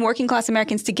offering working class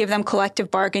Americans to give them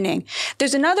collective bargaining?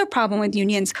 There's another problem with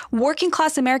unions. Working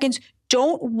class Americans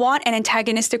don't want an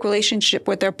antagonistic relationship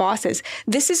with their bosses.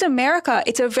 This is America.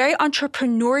 It's a very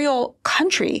entrepreneurial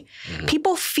country. Mm-hmm.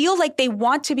 People feel like they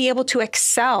want to be able to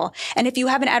excel. And if you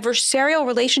have an adversarial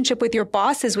relationship with your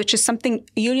bosses, which is something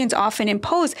unions often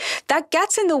impose, that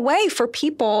gets in the way for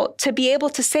people to be able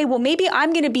to say, well, maybe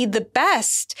I'm going to be the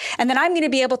best, and then I'm going to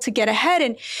be able to get ahead.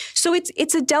 And so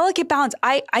it's a delicate balance.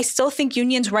 I still think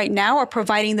unions right now are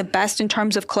providing the best in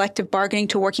terms of collective bargaining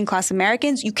to working class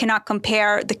Americans. You cannot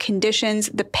compare the conditions,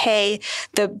 the pay,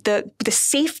 the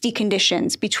safety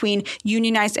conditions between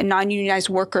unionized and non-unionized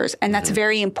workers. And that's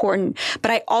very important. But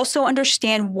I also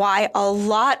understand why a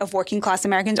lot of working class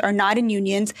Americans are not in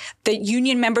unions. The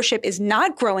union membership is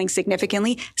not growing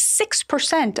significantly.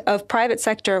 6% of private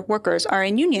sector workers are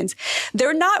in unions.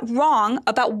 They're not wrong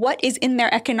about what is in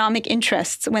their economic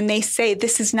interests when they say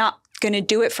this is not going to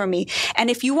do it for me. And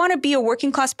if you want to be a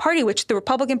working class party, which the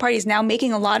Republican Party is now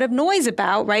making a lot of noise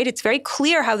about, right? It's very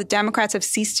clear how the Democrats have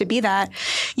ceased to be that.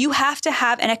 You have to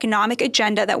have an economic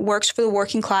agenda that works for the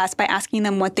working class by asking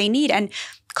them what they need. And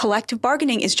collective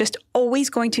bargaining is just always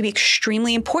going to be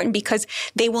extremely important because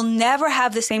they will never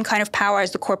have the same kind of power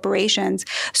as the corporations.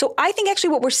 So I think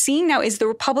actually what we're seeing now is the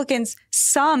Republicans,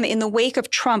 some in the wake of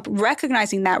Trump,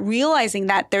 recognizing that, realizing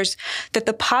that that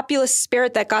the populist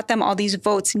spirit that got them all these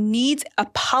votes needs a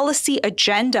policy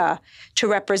agenda to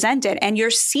represent it. And you're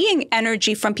seeing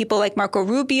energy from people like Marco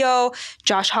Rubio,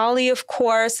 Josh Hawley, of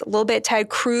course, a little bit Ted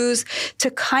Cruz, to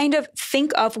kind of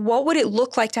think of what would it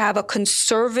look like to have a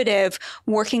conservative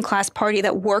working class party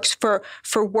that works for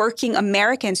working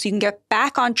Americans, so you can get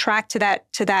back on track to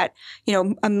that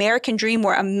American dream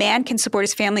where a man can support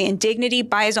his family in dignity,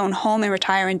 buy his own home, and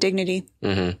retire in dignity.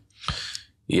 Mm-hmm.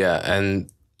 Yeah,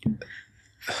 and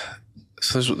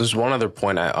so there's one other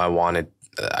point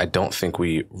I don't think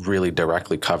we really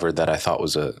directly covered that I thought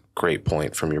was a great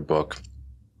point from your book,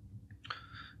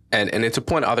 and it's a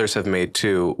point others have made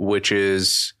too, which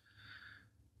is,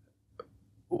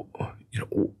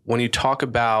 when you talk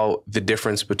about the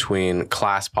difference between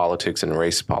class politics and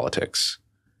race politics,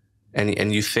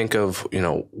 and you think of,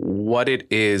 what it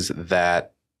is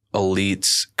that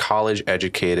elites,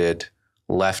 college-educated,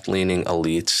 left-leaning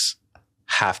elites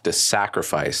have to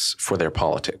sacrifice for their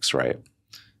politics, right?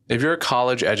 If you're a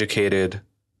college-educated,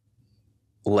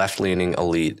 left-leaning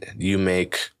elite, you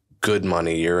make good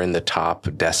money, you're in the top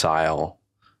decile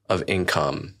of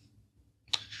income.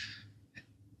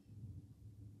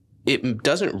 It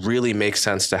doesn't really make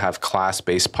sense to have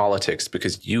class-based politics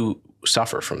because you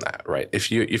suffer from that, right?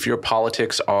 If your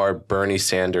politics are Bernie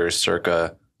Sanders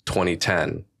circa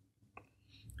 2010,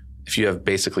 if you have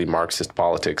basically Marxist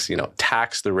politics,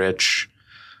 tax the rich,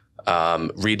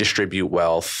 redistribute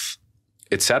wealth,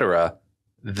 etc.,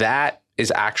 that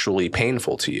is actually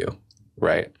painful to you,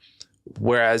 right?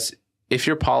 Whereas if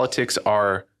your politics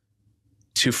are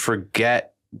to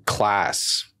forget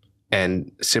class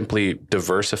and simply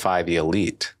diversify the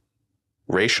elite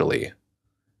racially,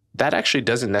 that actually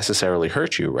doesn't necessarily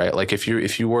hurt you, right? Like if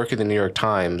you work at the New York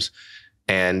Times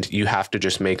and you have to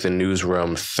just make the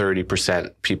newsroom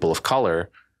 30% people of color,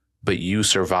 but you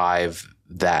survive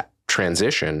that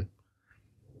transition,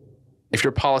 if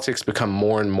your politics become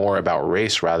more and more about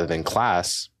race rather than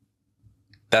class,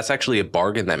 that's actually a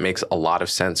bargain that makes a lot of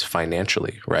sense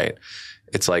financially, right?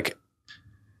 It's like,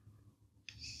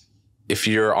 if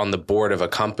you're on the board of a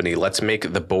company, let's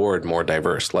make the board more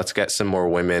diverse. Let's get some more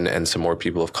women and some more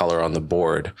people of color on the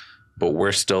board, but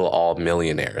we're still all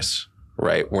millionaires,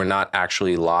 right? We're not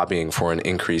actually lobbying for an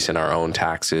increase in our own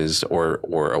taxes or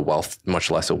a wealth, much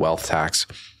less a wealth tax.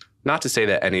 Not to say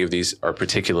that any of these are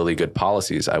particularly good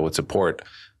policies I would support,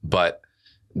 but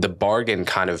the bargain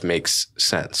kind of makes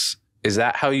sense. Is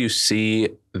that how you see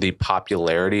the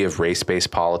popularity of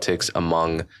race-based politics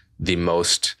among the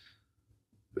most,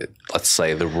 let's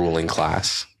say, the ruling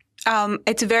class?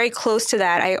 It's very close to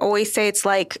that. I always say it's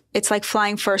like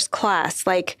flying first class.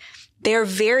 Like, they're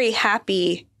very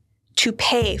happy to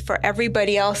pay for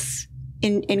everybody else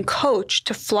in coach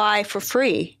to fly for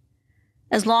free,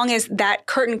 as long as that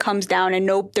curtain comes down and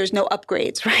there's no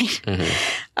upgrades, right?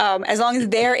 Mm-hmm. As long as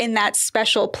they're in that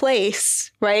special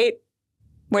place, right,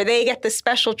 where they get the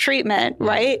special treatment, mm-hmm.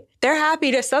 right? They're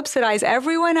happy to subsidize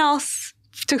everyone else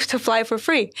to fly for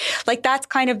free. Like, that's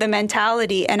kind of the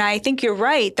mentality. And I think you're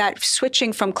right that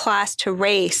switching from class to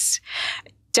race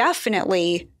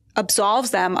definitely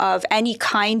absolves them of any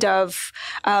kind of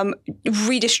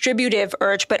redistributive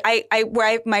urge. But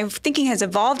my thinking has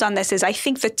evolved on this is I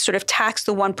think that sort of tax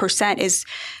the 1% is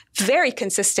very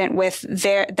consistent with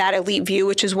that elite view,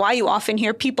 which is why you often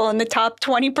hear people in the top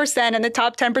 20% and the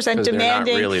top 10% demanding. They're not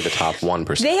really the top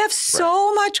 1%. They have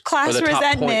so much class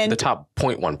resentment. The top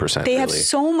 0.1%. They have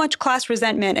so much class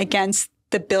resentment against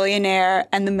the billionaire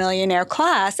and the millionaire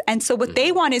class. And so what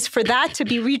they want is for that to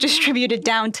be redistributed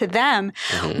down to them.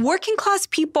 Working class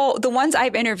people, the ones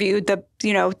I've interviewed, the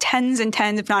tens and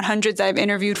tens, if not hundreds that I've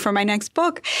interviewed for my next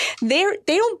book, they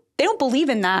don't believe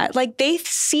in that. Like, they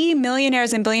see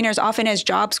millionaires and billionaires often as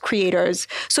jobs creators.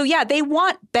 So yeah, they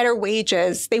want better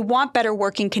wages. They want better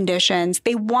working conditions.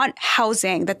 They want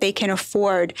housing that they can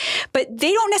afford. But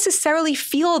they don't necessarily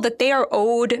feel that they are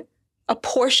owed a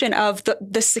portion of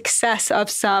the success of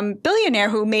some billionaire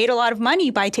who made a lot of money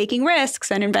by taking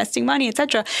risks and investing money, et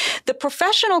cetera. The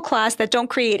professional class that don't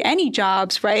create any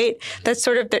jobs, right? That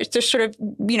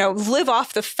live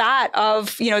off the fat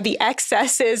of, the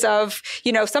excesses of,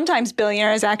 sometimes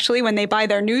billionaires actually when they buy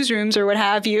their newsrooms or what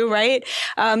have you, right?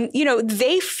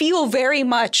 They feel very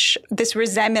much this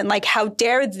resentment, like, how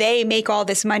dare they make all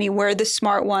this money? We're the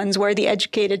smart ones. We're the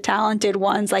educated, talented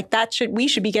ones. Like, we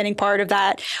should be getting part of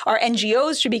that. Our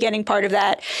NGOs should be getting part of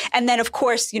that. And then, of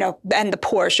course, and the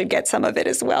poor should get some of it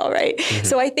as well, right?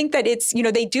 So I think that it's,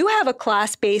 they do have a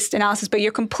class-based analysis, but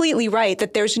you're completely right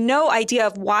that there's no idea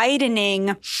of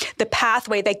widening the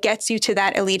pathway that gets you to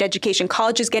that elite education.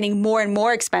 College is getting more and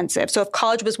more expensive. So if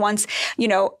college was once,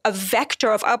 a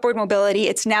vector of upward mobility,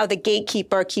 it's now the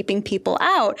gatekeeper keeping people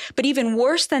out. But even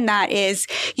worse than that is,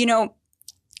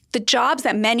 the jobs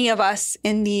that many of us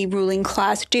in the ruling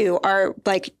class do are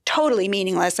like totally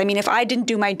meaningless. I mean, if I didn't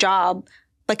do my job,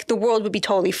 like, the world would be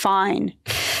totally fine.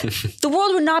 The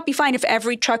world would not be fine if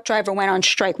every truck driver went on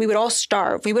strike. We would all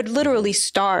starve. We would literally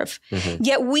starve.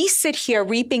 Yet we sit here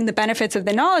reaping the benefits of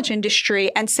the knowledge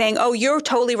industry and saying, oh, you're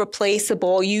totally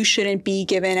replaceable. You shouldn't be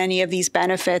given any of these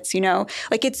benefits,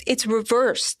 Like, it's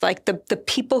reversed. Like, the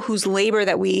people whose labor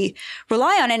that we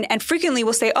rely on and frequently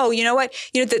will say, oh, you know what?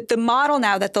 The model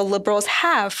now that the liberals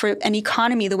have for an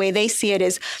economy, the way they see it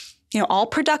is, all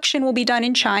production will be done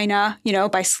in China,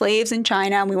 by slaves in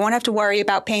China, and we won't have to worry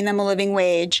about paying them a living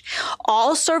wage.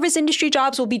 All service industry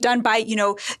jobs will be done by,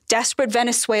 desperate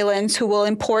Venezuelans who will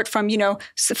import from,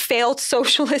 failed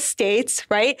socialist states,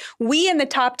 right? We in the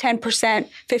top 10%,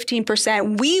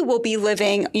 15%, we will be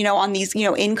living, on these,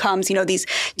 incomes, these,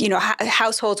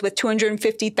 households with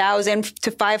 $250,000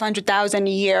 to $500,000 a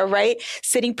year, right?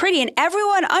 Sitting pretty. And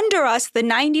everyone under us, the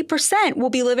 90%, will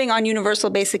be living on universal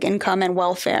basic income and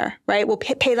welfare. Right? We'll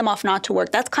pay them off not to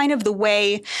work. That's kind of the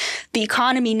way the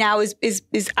economy now is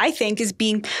I think, is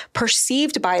being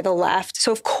perceived by the left.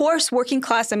 So of course, working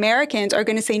class Americans are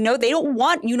going to say, no, they don't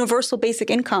want universal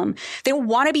basic income. They don't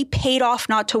want to be paid off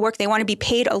not to work. They want to be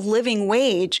paid a living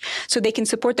wage so they can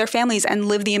support their families and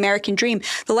live the American dream.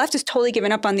 The left has totally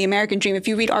given up on the American dream. If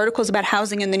you read articles about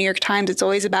housing in the New York Times, it's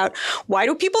always about, why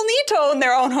do people need to own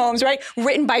their own homes, right?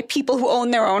 Written by people who own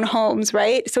their own homes,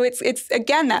 right? So it's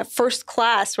again, that first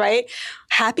class, right?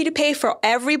 Happy to pay for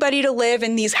everybody to live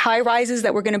in these high rises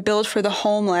that we're going to build for the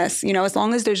homeless, as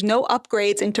long as there's no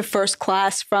upgrades into first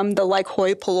class from the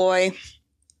hoi polloi.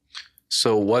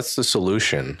 So what's the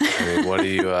solution? I mean, what do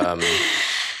you,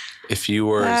 if you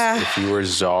were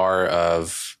czar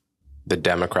of the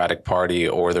Democratic Party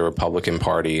or the Republican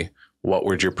Party, what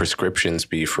would your prescriptions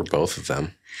be for both of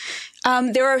them?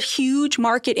 There are huge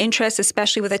market interests,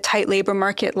 especially with a tight labor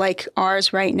market like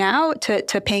ours right now,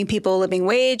 to paying people a living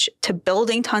wage, to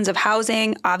building tons of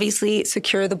housing, obviously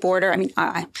secure the border. I mean,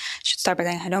 I should start by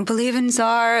saying I don't believe in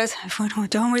czars. I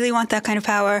don't really want that kind of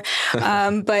power.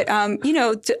 But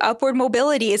upward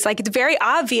mobility, it's very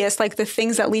obvious, like the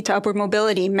things that lead to upward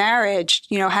mobility, marriage,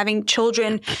 having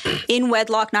children in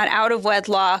wedlock, not out of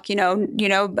wedlock,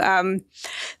 the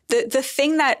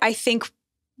thing that I think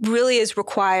really is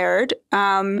required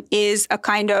is a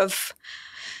kind of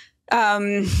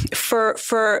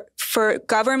for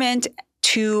government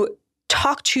to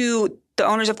talk to the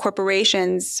owners of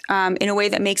corporations in a way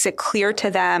that makes it clear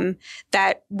to them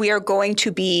that we are going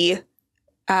to be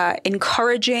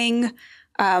encouraging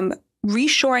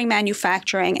reshoring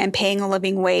manufacturing and paying a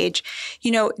living wage.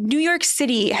 New York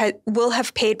City will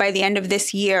have paid by the end of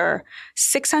this year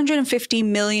 $650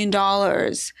 million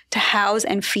to house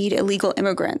and feed illegal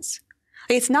immigrants.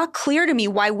 It's not clear to me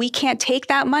why we can't take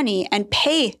that money and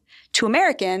pay to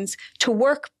Americans to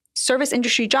work service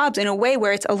industry jobs in a way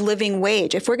where it's a living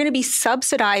wage. If we're going to be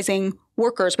subsidizing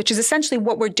workers, which is essentially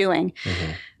what we're doing,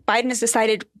 Biden has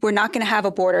decided we're not going to have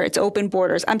a border. It's open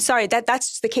borders. I'm sorry, that's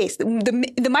just the case.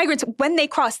 The migrants, when they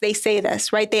cross, they say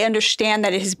this, right? They understand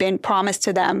that it has been promised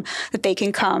to them that they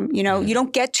can come. You know, you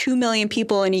don't get 2 million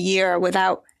people in a year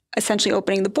without essentially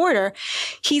opening the border.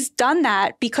 He's done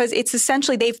that because it's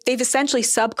essentially they've essentially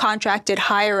subcontracted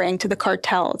hiring to the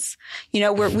cartels. You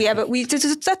know, that's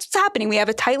what's happening. We have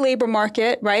a tight labor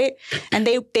market, right? And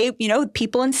they you know,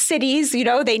 people in cities, you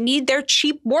know, they need their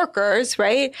cheap workers,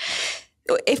 right?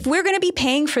 If we're going to be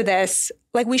paying for this,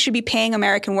 like, we should be paying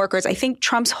American workers. I think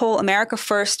Trump's whole America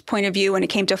First point of view when it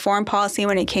came to foreign policy,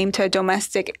 when it came to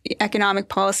domestic economic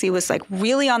policy, was like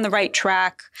really on the right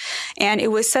track. And it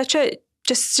was such a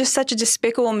just such a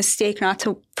despicable mistake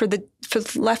for the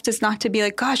leftists not to be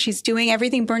like, gosh, he's doing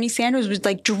everything Bernie Sanders was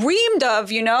like dreamed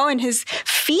of, you know, in his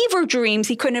fever dreams.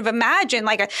 He couldn't have imagined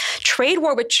like a trade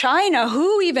war with China.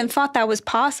 Who even thought that was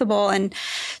possible? And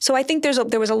so I think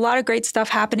there was a lot of great stuff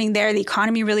happening there. The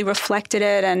economy really reflected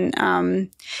it.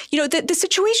 And, you know, the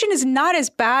situation is not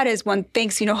as bad as one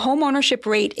thinks. You know, home ownership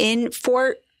rate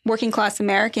for working class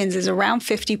Americans is around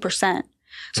 50%.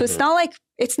 So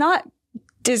it's not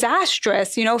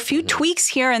disastrous, you know, a few tweaks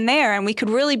here and there, and we could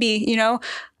really be, you know,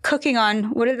 cooking on,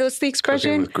 what are those, the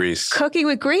expression? Cooking with grease. Cooking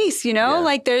with grease, you know,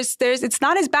 like there's, it's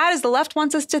not as bad as the left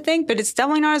wants us to think, but it's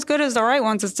definitely not as good as the right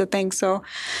wants us to think. So,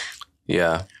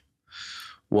 yeah.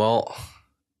 Well,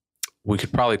 we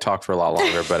could probably talk for a lot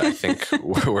longer, but I think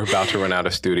we're about to run out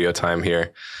of studio time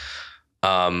here.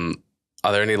 Are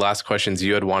there any last questions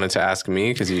you had wanted to ask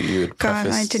me? Because you had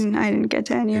prefaced. God, I didn't get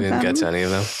to any of them. You didn't get to any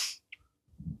of them?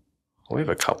 We have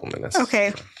a couple minutes.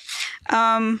 Okay.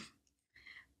 I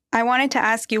wanted to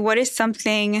ask you, what is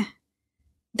something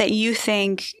that you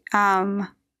think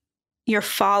your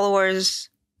followers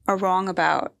are wrong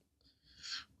about?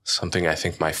 Something I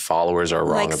think my followers are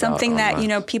wrong about. Like something that, you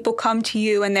know, people come to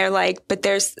you and they're like, but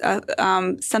there's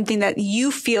something that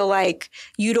you feel like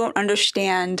you don't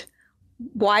understand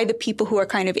why the people who are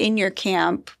kind of in your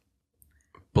camp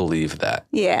believe that.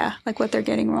 Yeah, like what they're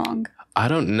getting wrong. I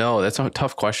don't know. That's a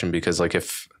tough question because, like,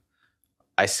 if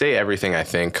I say everything I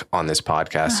think on this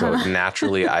podcast, so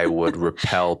naturally I would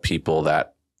repel people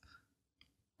that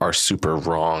are super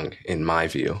wrong in my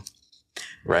view,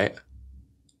 right?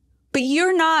 But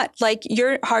you're not, like,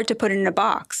 you're hard to put in a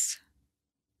box.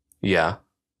 Yeah.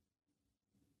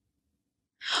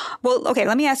 Well, okay,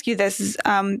 let me ask you this.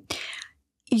 Are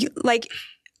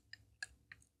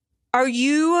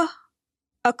you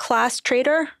a class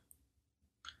traitor?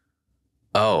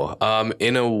 Oh,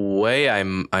 in a way, I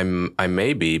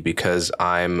may be, because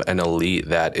I'm an elite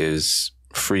that is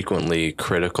frequently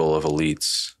critical of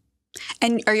elites.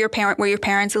 And were your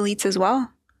parents elites as well?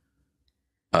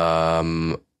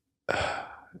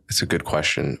 It's a good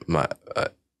question.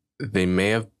 They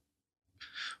may have.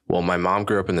 Well, my mom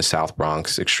grew up in the South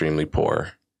Bronx, extremely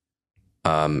poor,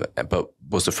 but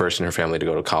was the first in her family to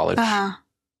go to college.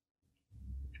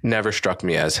 Never struck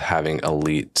me as having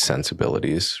elite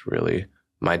sensibilities, really.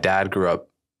 My dad grew up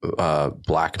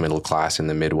black middle class in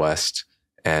the Midwest,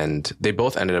 and they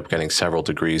both ended up getting several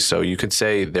degrees. So you could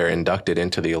say they're inducted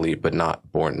into the elite, but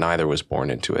not born. Neither was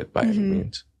born into it by any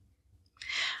means.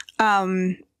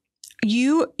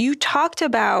 You talked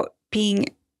about being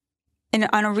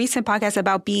on a recent podcast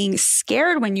about being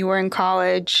scared when you were in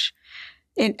college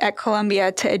at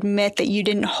Columbia to admit that you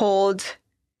didn't hold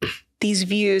these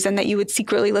views and that you would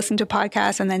secretly listen to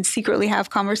podcasts and then secretly have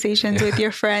conversations with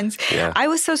your friends. Yeah. I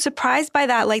was so surprised by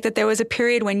that, like that there was a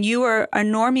period when you were a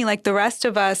normie like the rest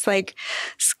of us, like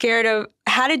scared of,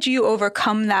 how did you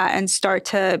overcome that and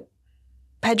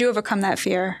how'd you overcome that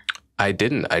fear? I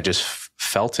didn't. I just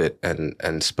felt it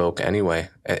and spoke anyway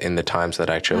in the times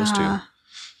that I chose to.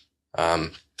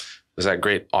 There's that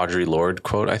great Audre Lorde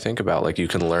quote, I think, about like you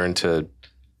can learn to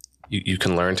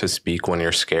speak when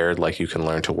you're scared, like you can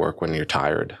learn to work when you're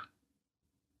tired.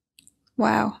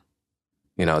 Wow.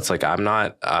 You know, it's like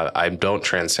I don't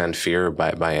transcend fear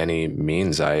by any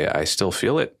means. I still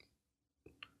feel it.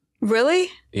 Really?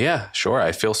 Yeah, sure.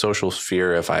 I feel social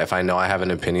fear if I know I have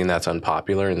an opinion that's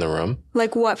unpopular in the room.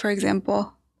 Like what, for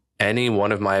example? Any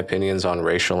one of my opinions on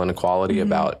racial inequality,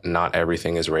 about not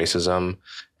everything is racism,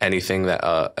 anything that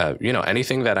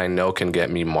anything that I know can get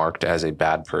me marked as a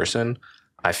bad person.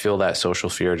 I feel that social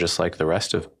fear just like the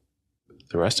rest of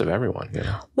everyone, you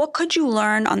know. What could you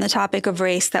learn on the topic of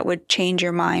race that would change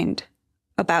your mind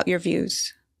about your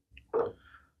views?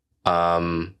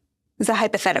 As a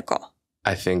hypothetical.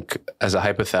 I think as a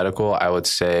hypothetical, I would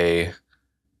say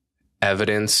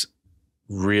evidence,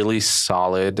 really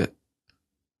solid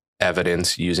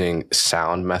evidence using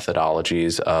sound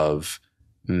methodologies of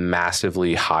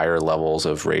massively higher levels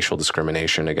of racial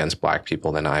discrimination against Black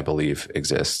people than I believe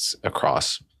exists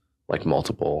across like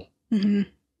multiple. Mm-hmm.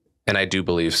 And I do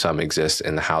believe some exist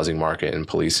in the housing market and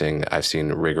policing. I've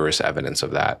seen rigorous evidence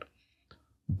of that.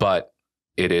 But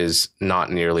it is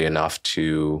not nearly enough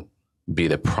to be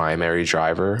the primary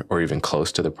driver or even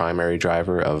close to the primary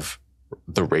driver of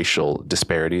the racial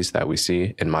disparities that we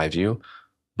see, in my view.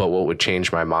 But what would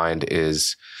change my mind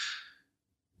is,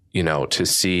 you know, to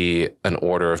see an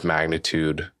order of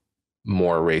magnitude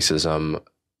more racism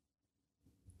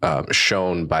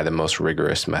shown by the most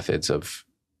rigorous methods of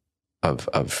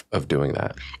doing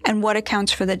that. And what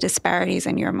accounts for the disparities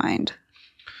in your mind?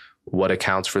 What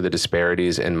accounts for the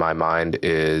disparities in my mind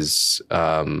is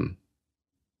a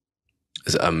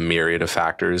myriad of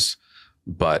factors,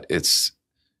 but it's,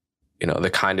 you know, the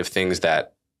kind of things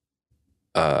that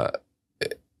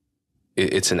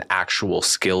it's an actual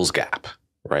skills gap,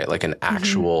 right? Like an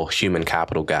actual human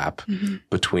capital gap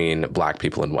between Black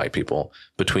people and white people,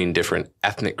 between different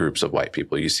ethnic groups of white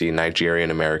people. You see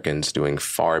Nigerian Americans doing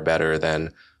far better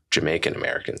than Jamaican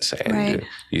Americans, say. Right.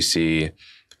 You see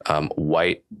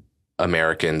white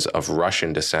Americans of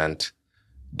Russian descent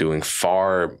doing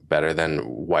far better than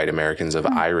white Americans of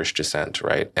Irish descent,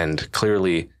 right? And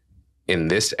clearly in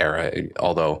this era,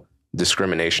 although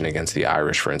discrimination against the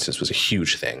Irish, for instance, was a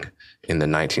huge thing in the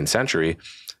 19th century,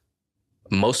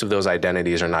 most of those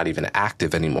identities are not even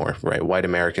active anymore, right? White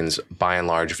Americans, by and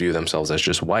large, view themselves as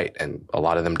just white, and a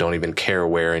lot of them don't even care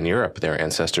where in Europe their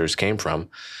ancestors came from.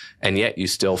 And yet you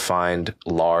still find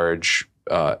large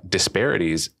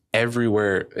disparities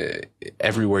everywhere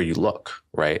you look,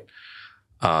 right?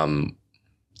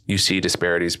 You see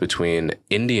disparities between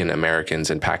Indian Americans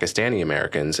and Pakistani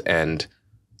Americans, and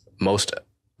most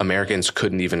Americans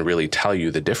couldn't even really tell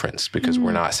you the difference because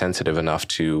we're not sensitive enough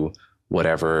to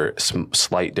whatever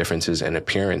slight differences in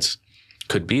appearance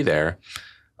could be there.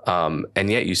 And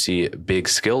yet you see big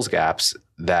skills gaps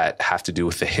that have to do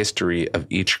with the history of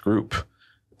each group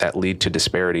that lead to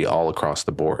disparity all across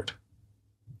the board.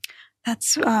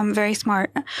 That's very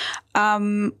smart.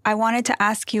 I wanted to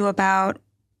ask you about,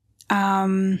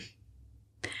 do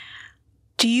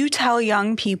you tell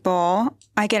young people,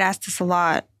 I get asked this a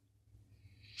lot,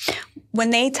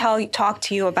 when they talk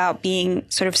to you about being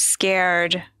sort of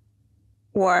scared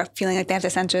or feeling like they have to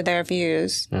censor their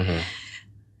views,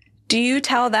 do you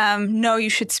tell them, no, you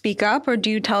should speak up? Or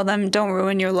do you tell them, don't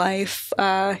ruin your life,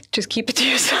 just keep it to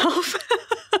yourself?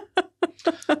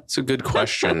 It's a good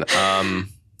question.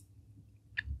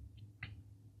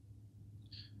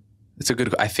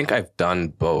 I think I've done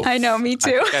both. I know, me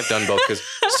too. I think I've done both because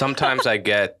sometimes I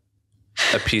get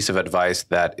a piece of advice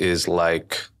that is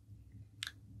like,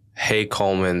 hey,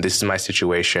 Coleman, this is my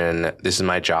situation. This is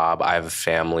my job. I have a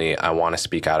family. I want to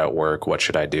speak out at work. What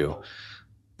should I do?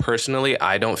 Personally,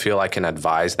 I don't feel I can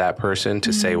advise that person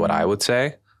to say what I would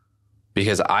say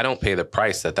because I don't pay the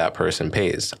price that that person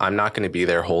pays. I'm not going to be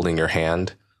there holding your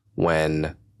hand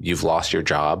when you've lost your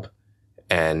job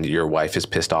and your wife is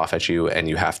pissed off at you and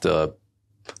you have to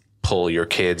pull your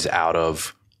kids out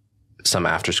of some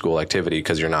after school activity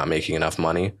because you're not making enough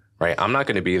money, right? I'm not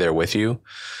going to be there with you.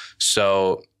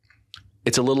 So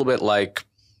it's a little bit like,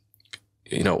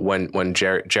 you know, when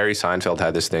Jerry Seinfeld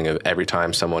had this thing of every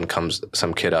time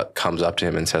some kid comes up to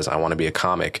him and says, I want to be a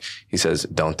comic, he says,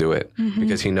 don't do it.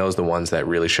 Because he knows the ones that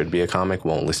really should be a comic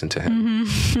won't listen to him.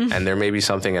 And there may be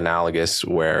something analogous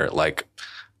where like,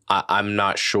 I'm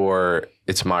not sure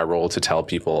it's my role to tell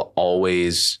people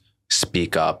always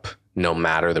speak up no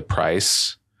matter the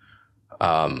price.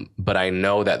 But I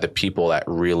know that the people that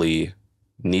really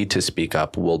need to speak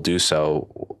up will do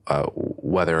so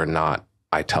whether or not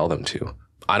I tell them to.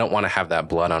 I don't want to have that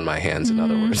blood on my hands, in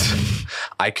other words.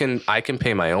 I can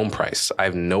pay my own price. I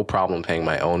have no problem paying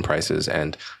my own prices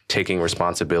and taking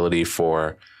responsibility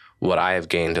for what I have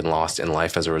gained and lost in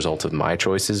life as a result of my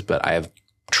choices, but I have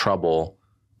trouble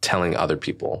telling other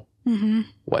people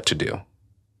what to do.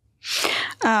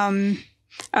 All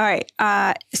right.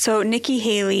 So Nikki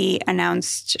Haley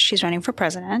announced she's running for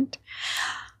president.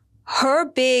 Her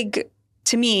big,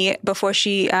 to me, before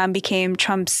she became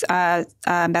Trump's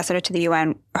ambassador to the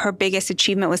UN, her biggest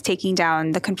achievement was taking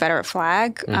down the Confederate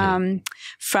flag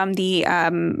from the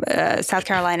South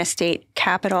Carolina state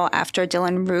capitol after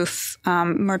Dylann Roof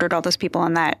murdered all those people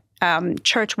in that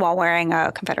church while wearing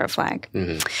a Confederate flag.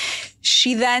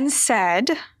 She then said,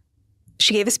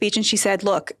 she gave a speech and she said,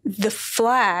 look, the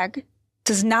flag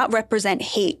does not represent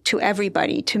hate to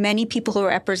everybody. To many people it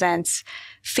represents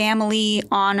family,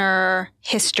 honor,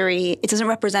 history. It doesn't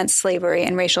represent slavery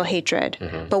and racial hatred.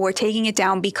 But we're taking it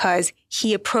down because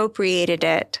he appropriated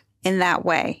it in that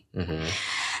way.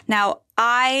 Now,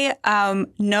 I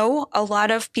know a lot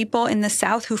of people in the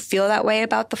South who feel that way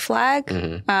about the flag,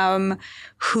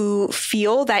 who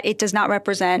feel that it does not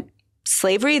represent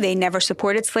slavery. They never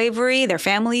supported slavery. Their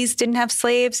families didn't have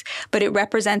slaves, but it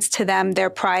represents to them their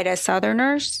pride as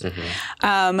Southerners.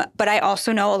 But I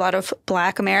also know a lot of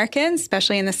Black Americans,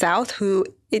 especially in the South, who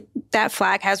that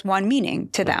flag has one meaning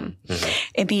to them.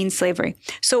 It means slavery.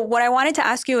 So what I wanted to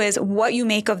ask you is what you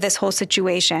make of this whole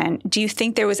situation. Do you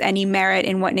think there was any merit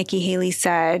in what Nikki Haley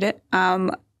said?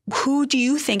 Who do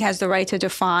you think has the right to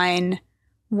define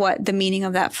what the meaning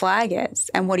of that flag is?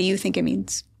 And what do you think it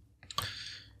means?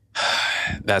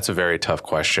 That's a very tough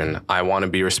question. I want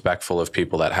to be respectful of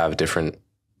people that have different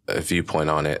viewpoint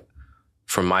on it.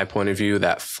 From my point of view,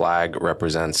 that flag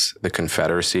represents the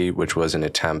Confederacy, which was an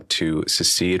attempt to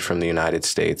secede from the United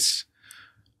States,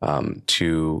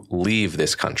 to leave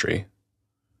this country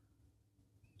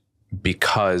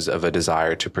because of a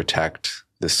desire to protect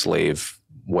the slave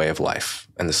way of life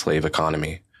and the slave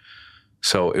economy.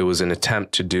 So it was an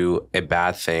attempt to do a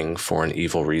bad thing for an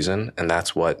evil reason, and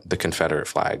that's what the Confederate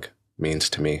flag means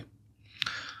to me.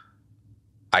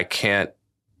 I can't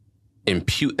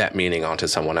impute that meaning onto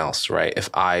someone else, right?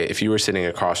 If you were sitting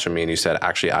across from me and you said,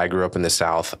 actually, I grew up in the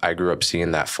South, I grew up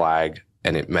seeing that flag,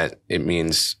 and it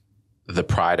means the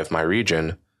pride of my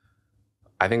region,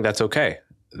 I think that's okay.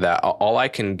 That all I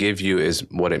can give you is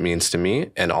what it means to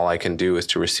me, and all I can do is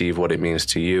to receive what it means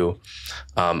to you.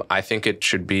 I think it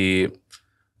should be,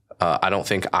 I don't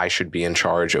think I should be in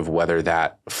charge of whether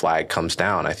that flag comes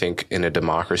down. I think in a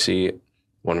democracy,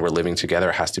 when we're living together,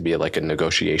 it has to be like a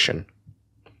negotiation,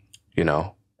 you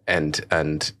know,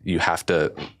 and you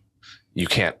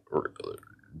can't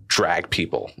drag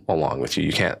people along with you.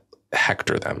 You can't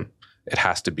hector them. It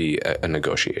has to be a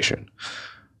negotiation.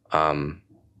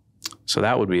 So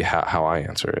that would be how I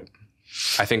answer it.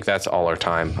 I think that's all our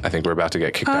time. I think we're about to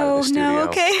get kicked out of the studio. Oh, no,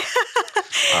 okay.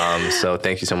 So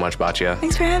thank you so much, Batya.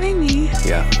 Thanks for having me.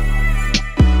 Yeah.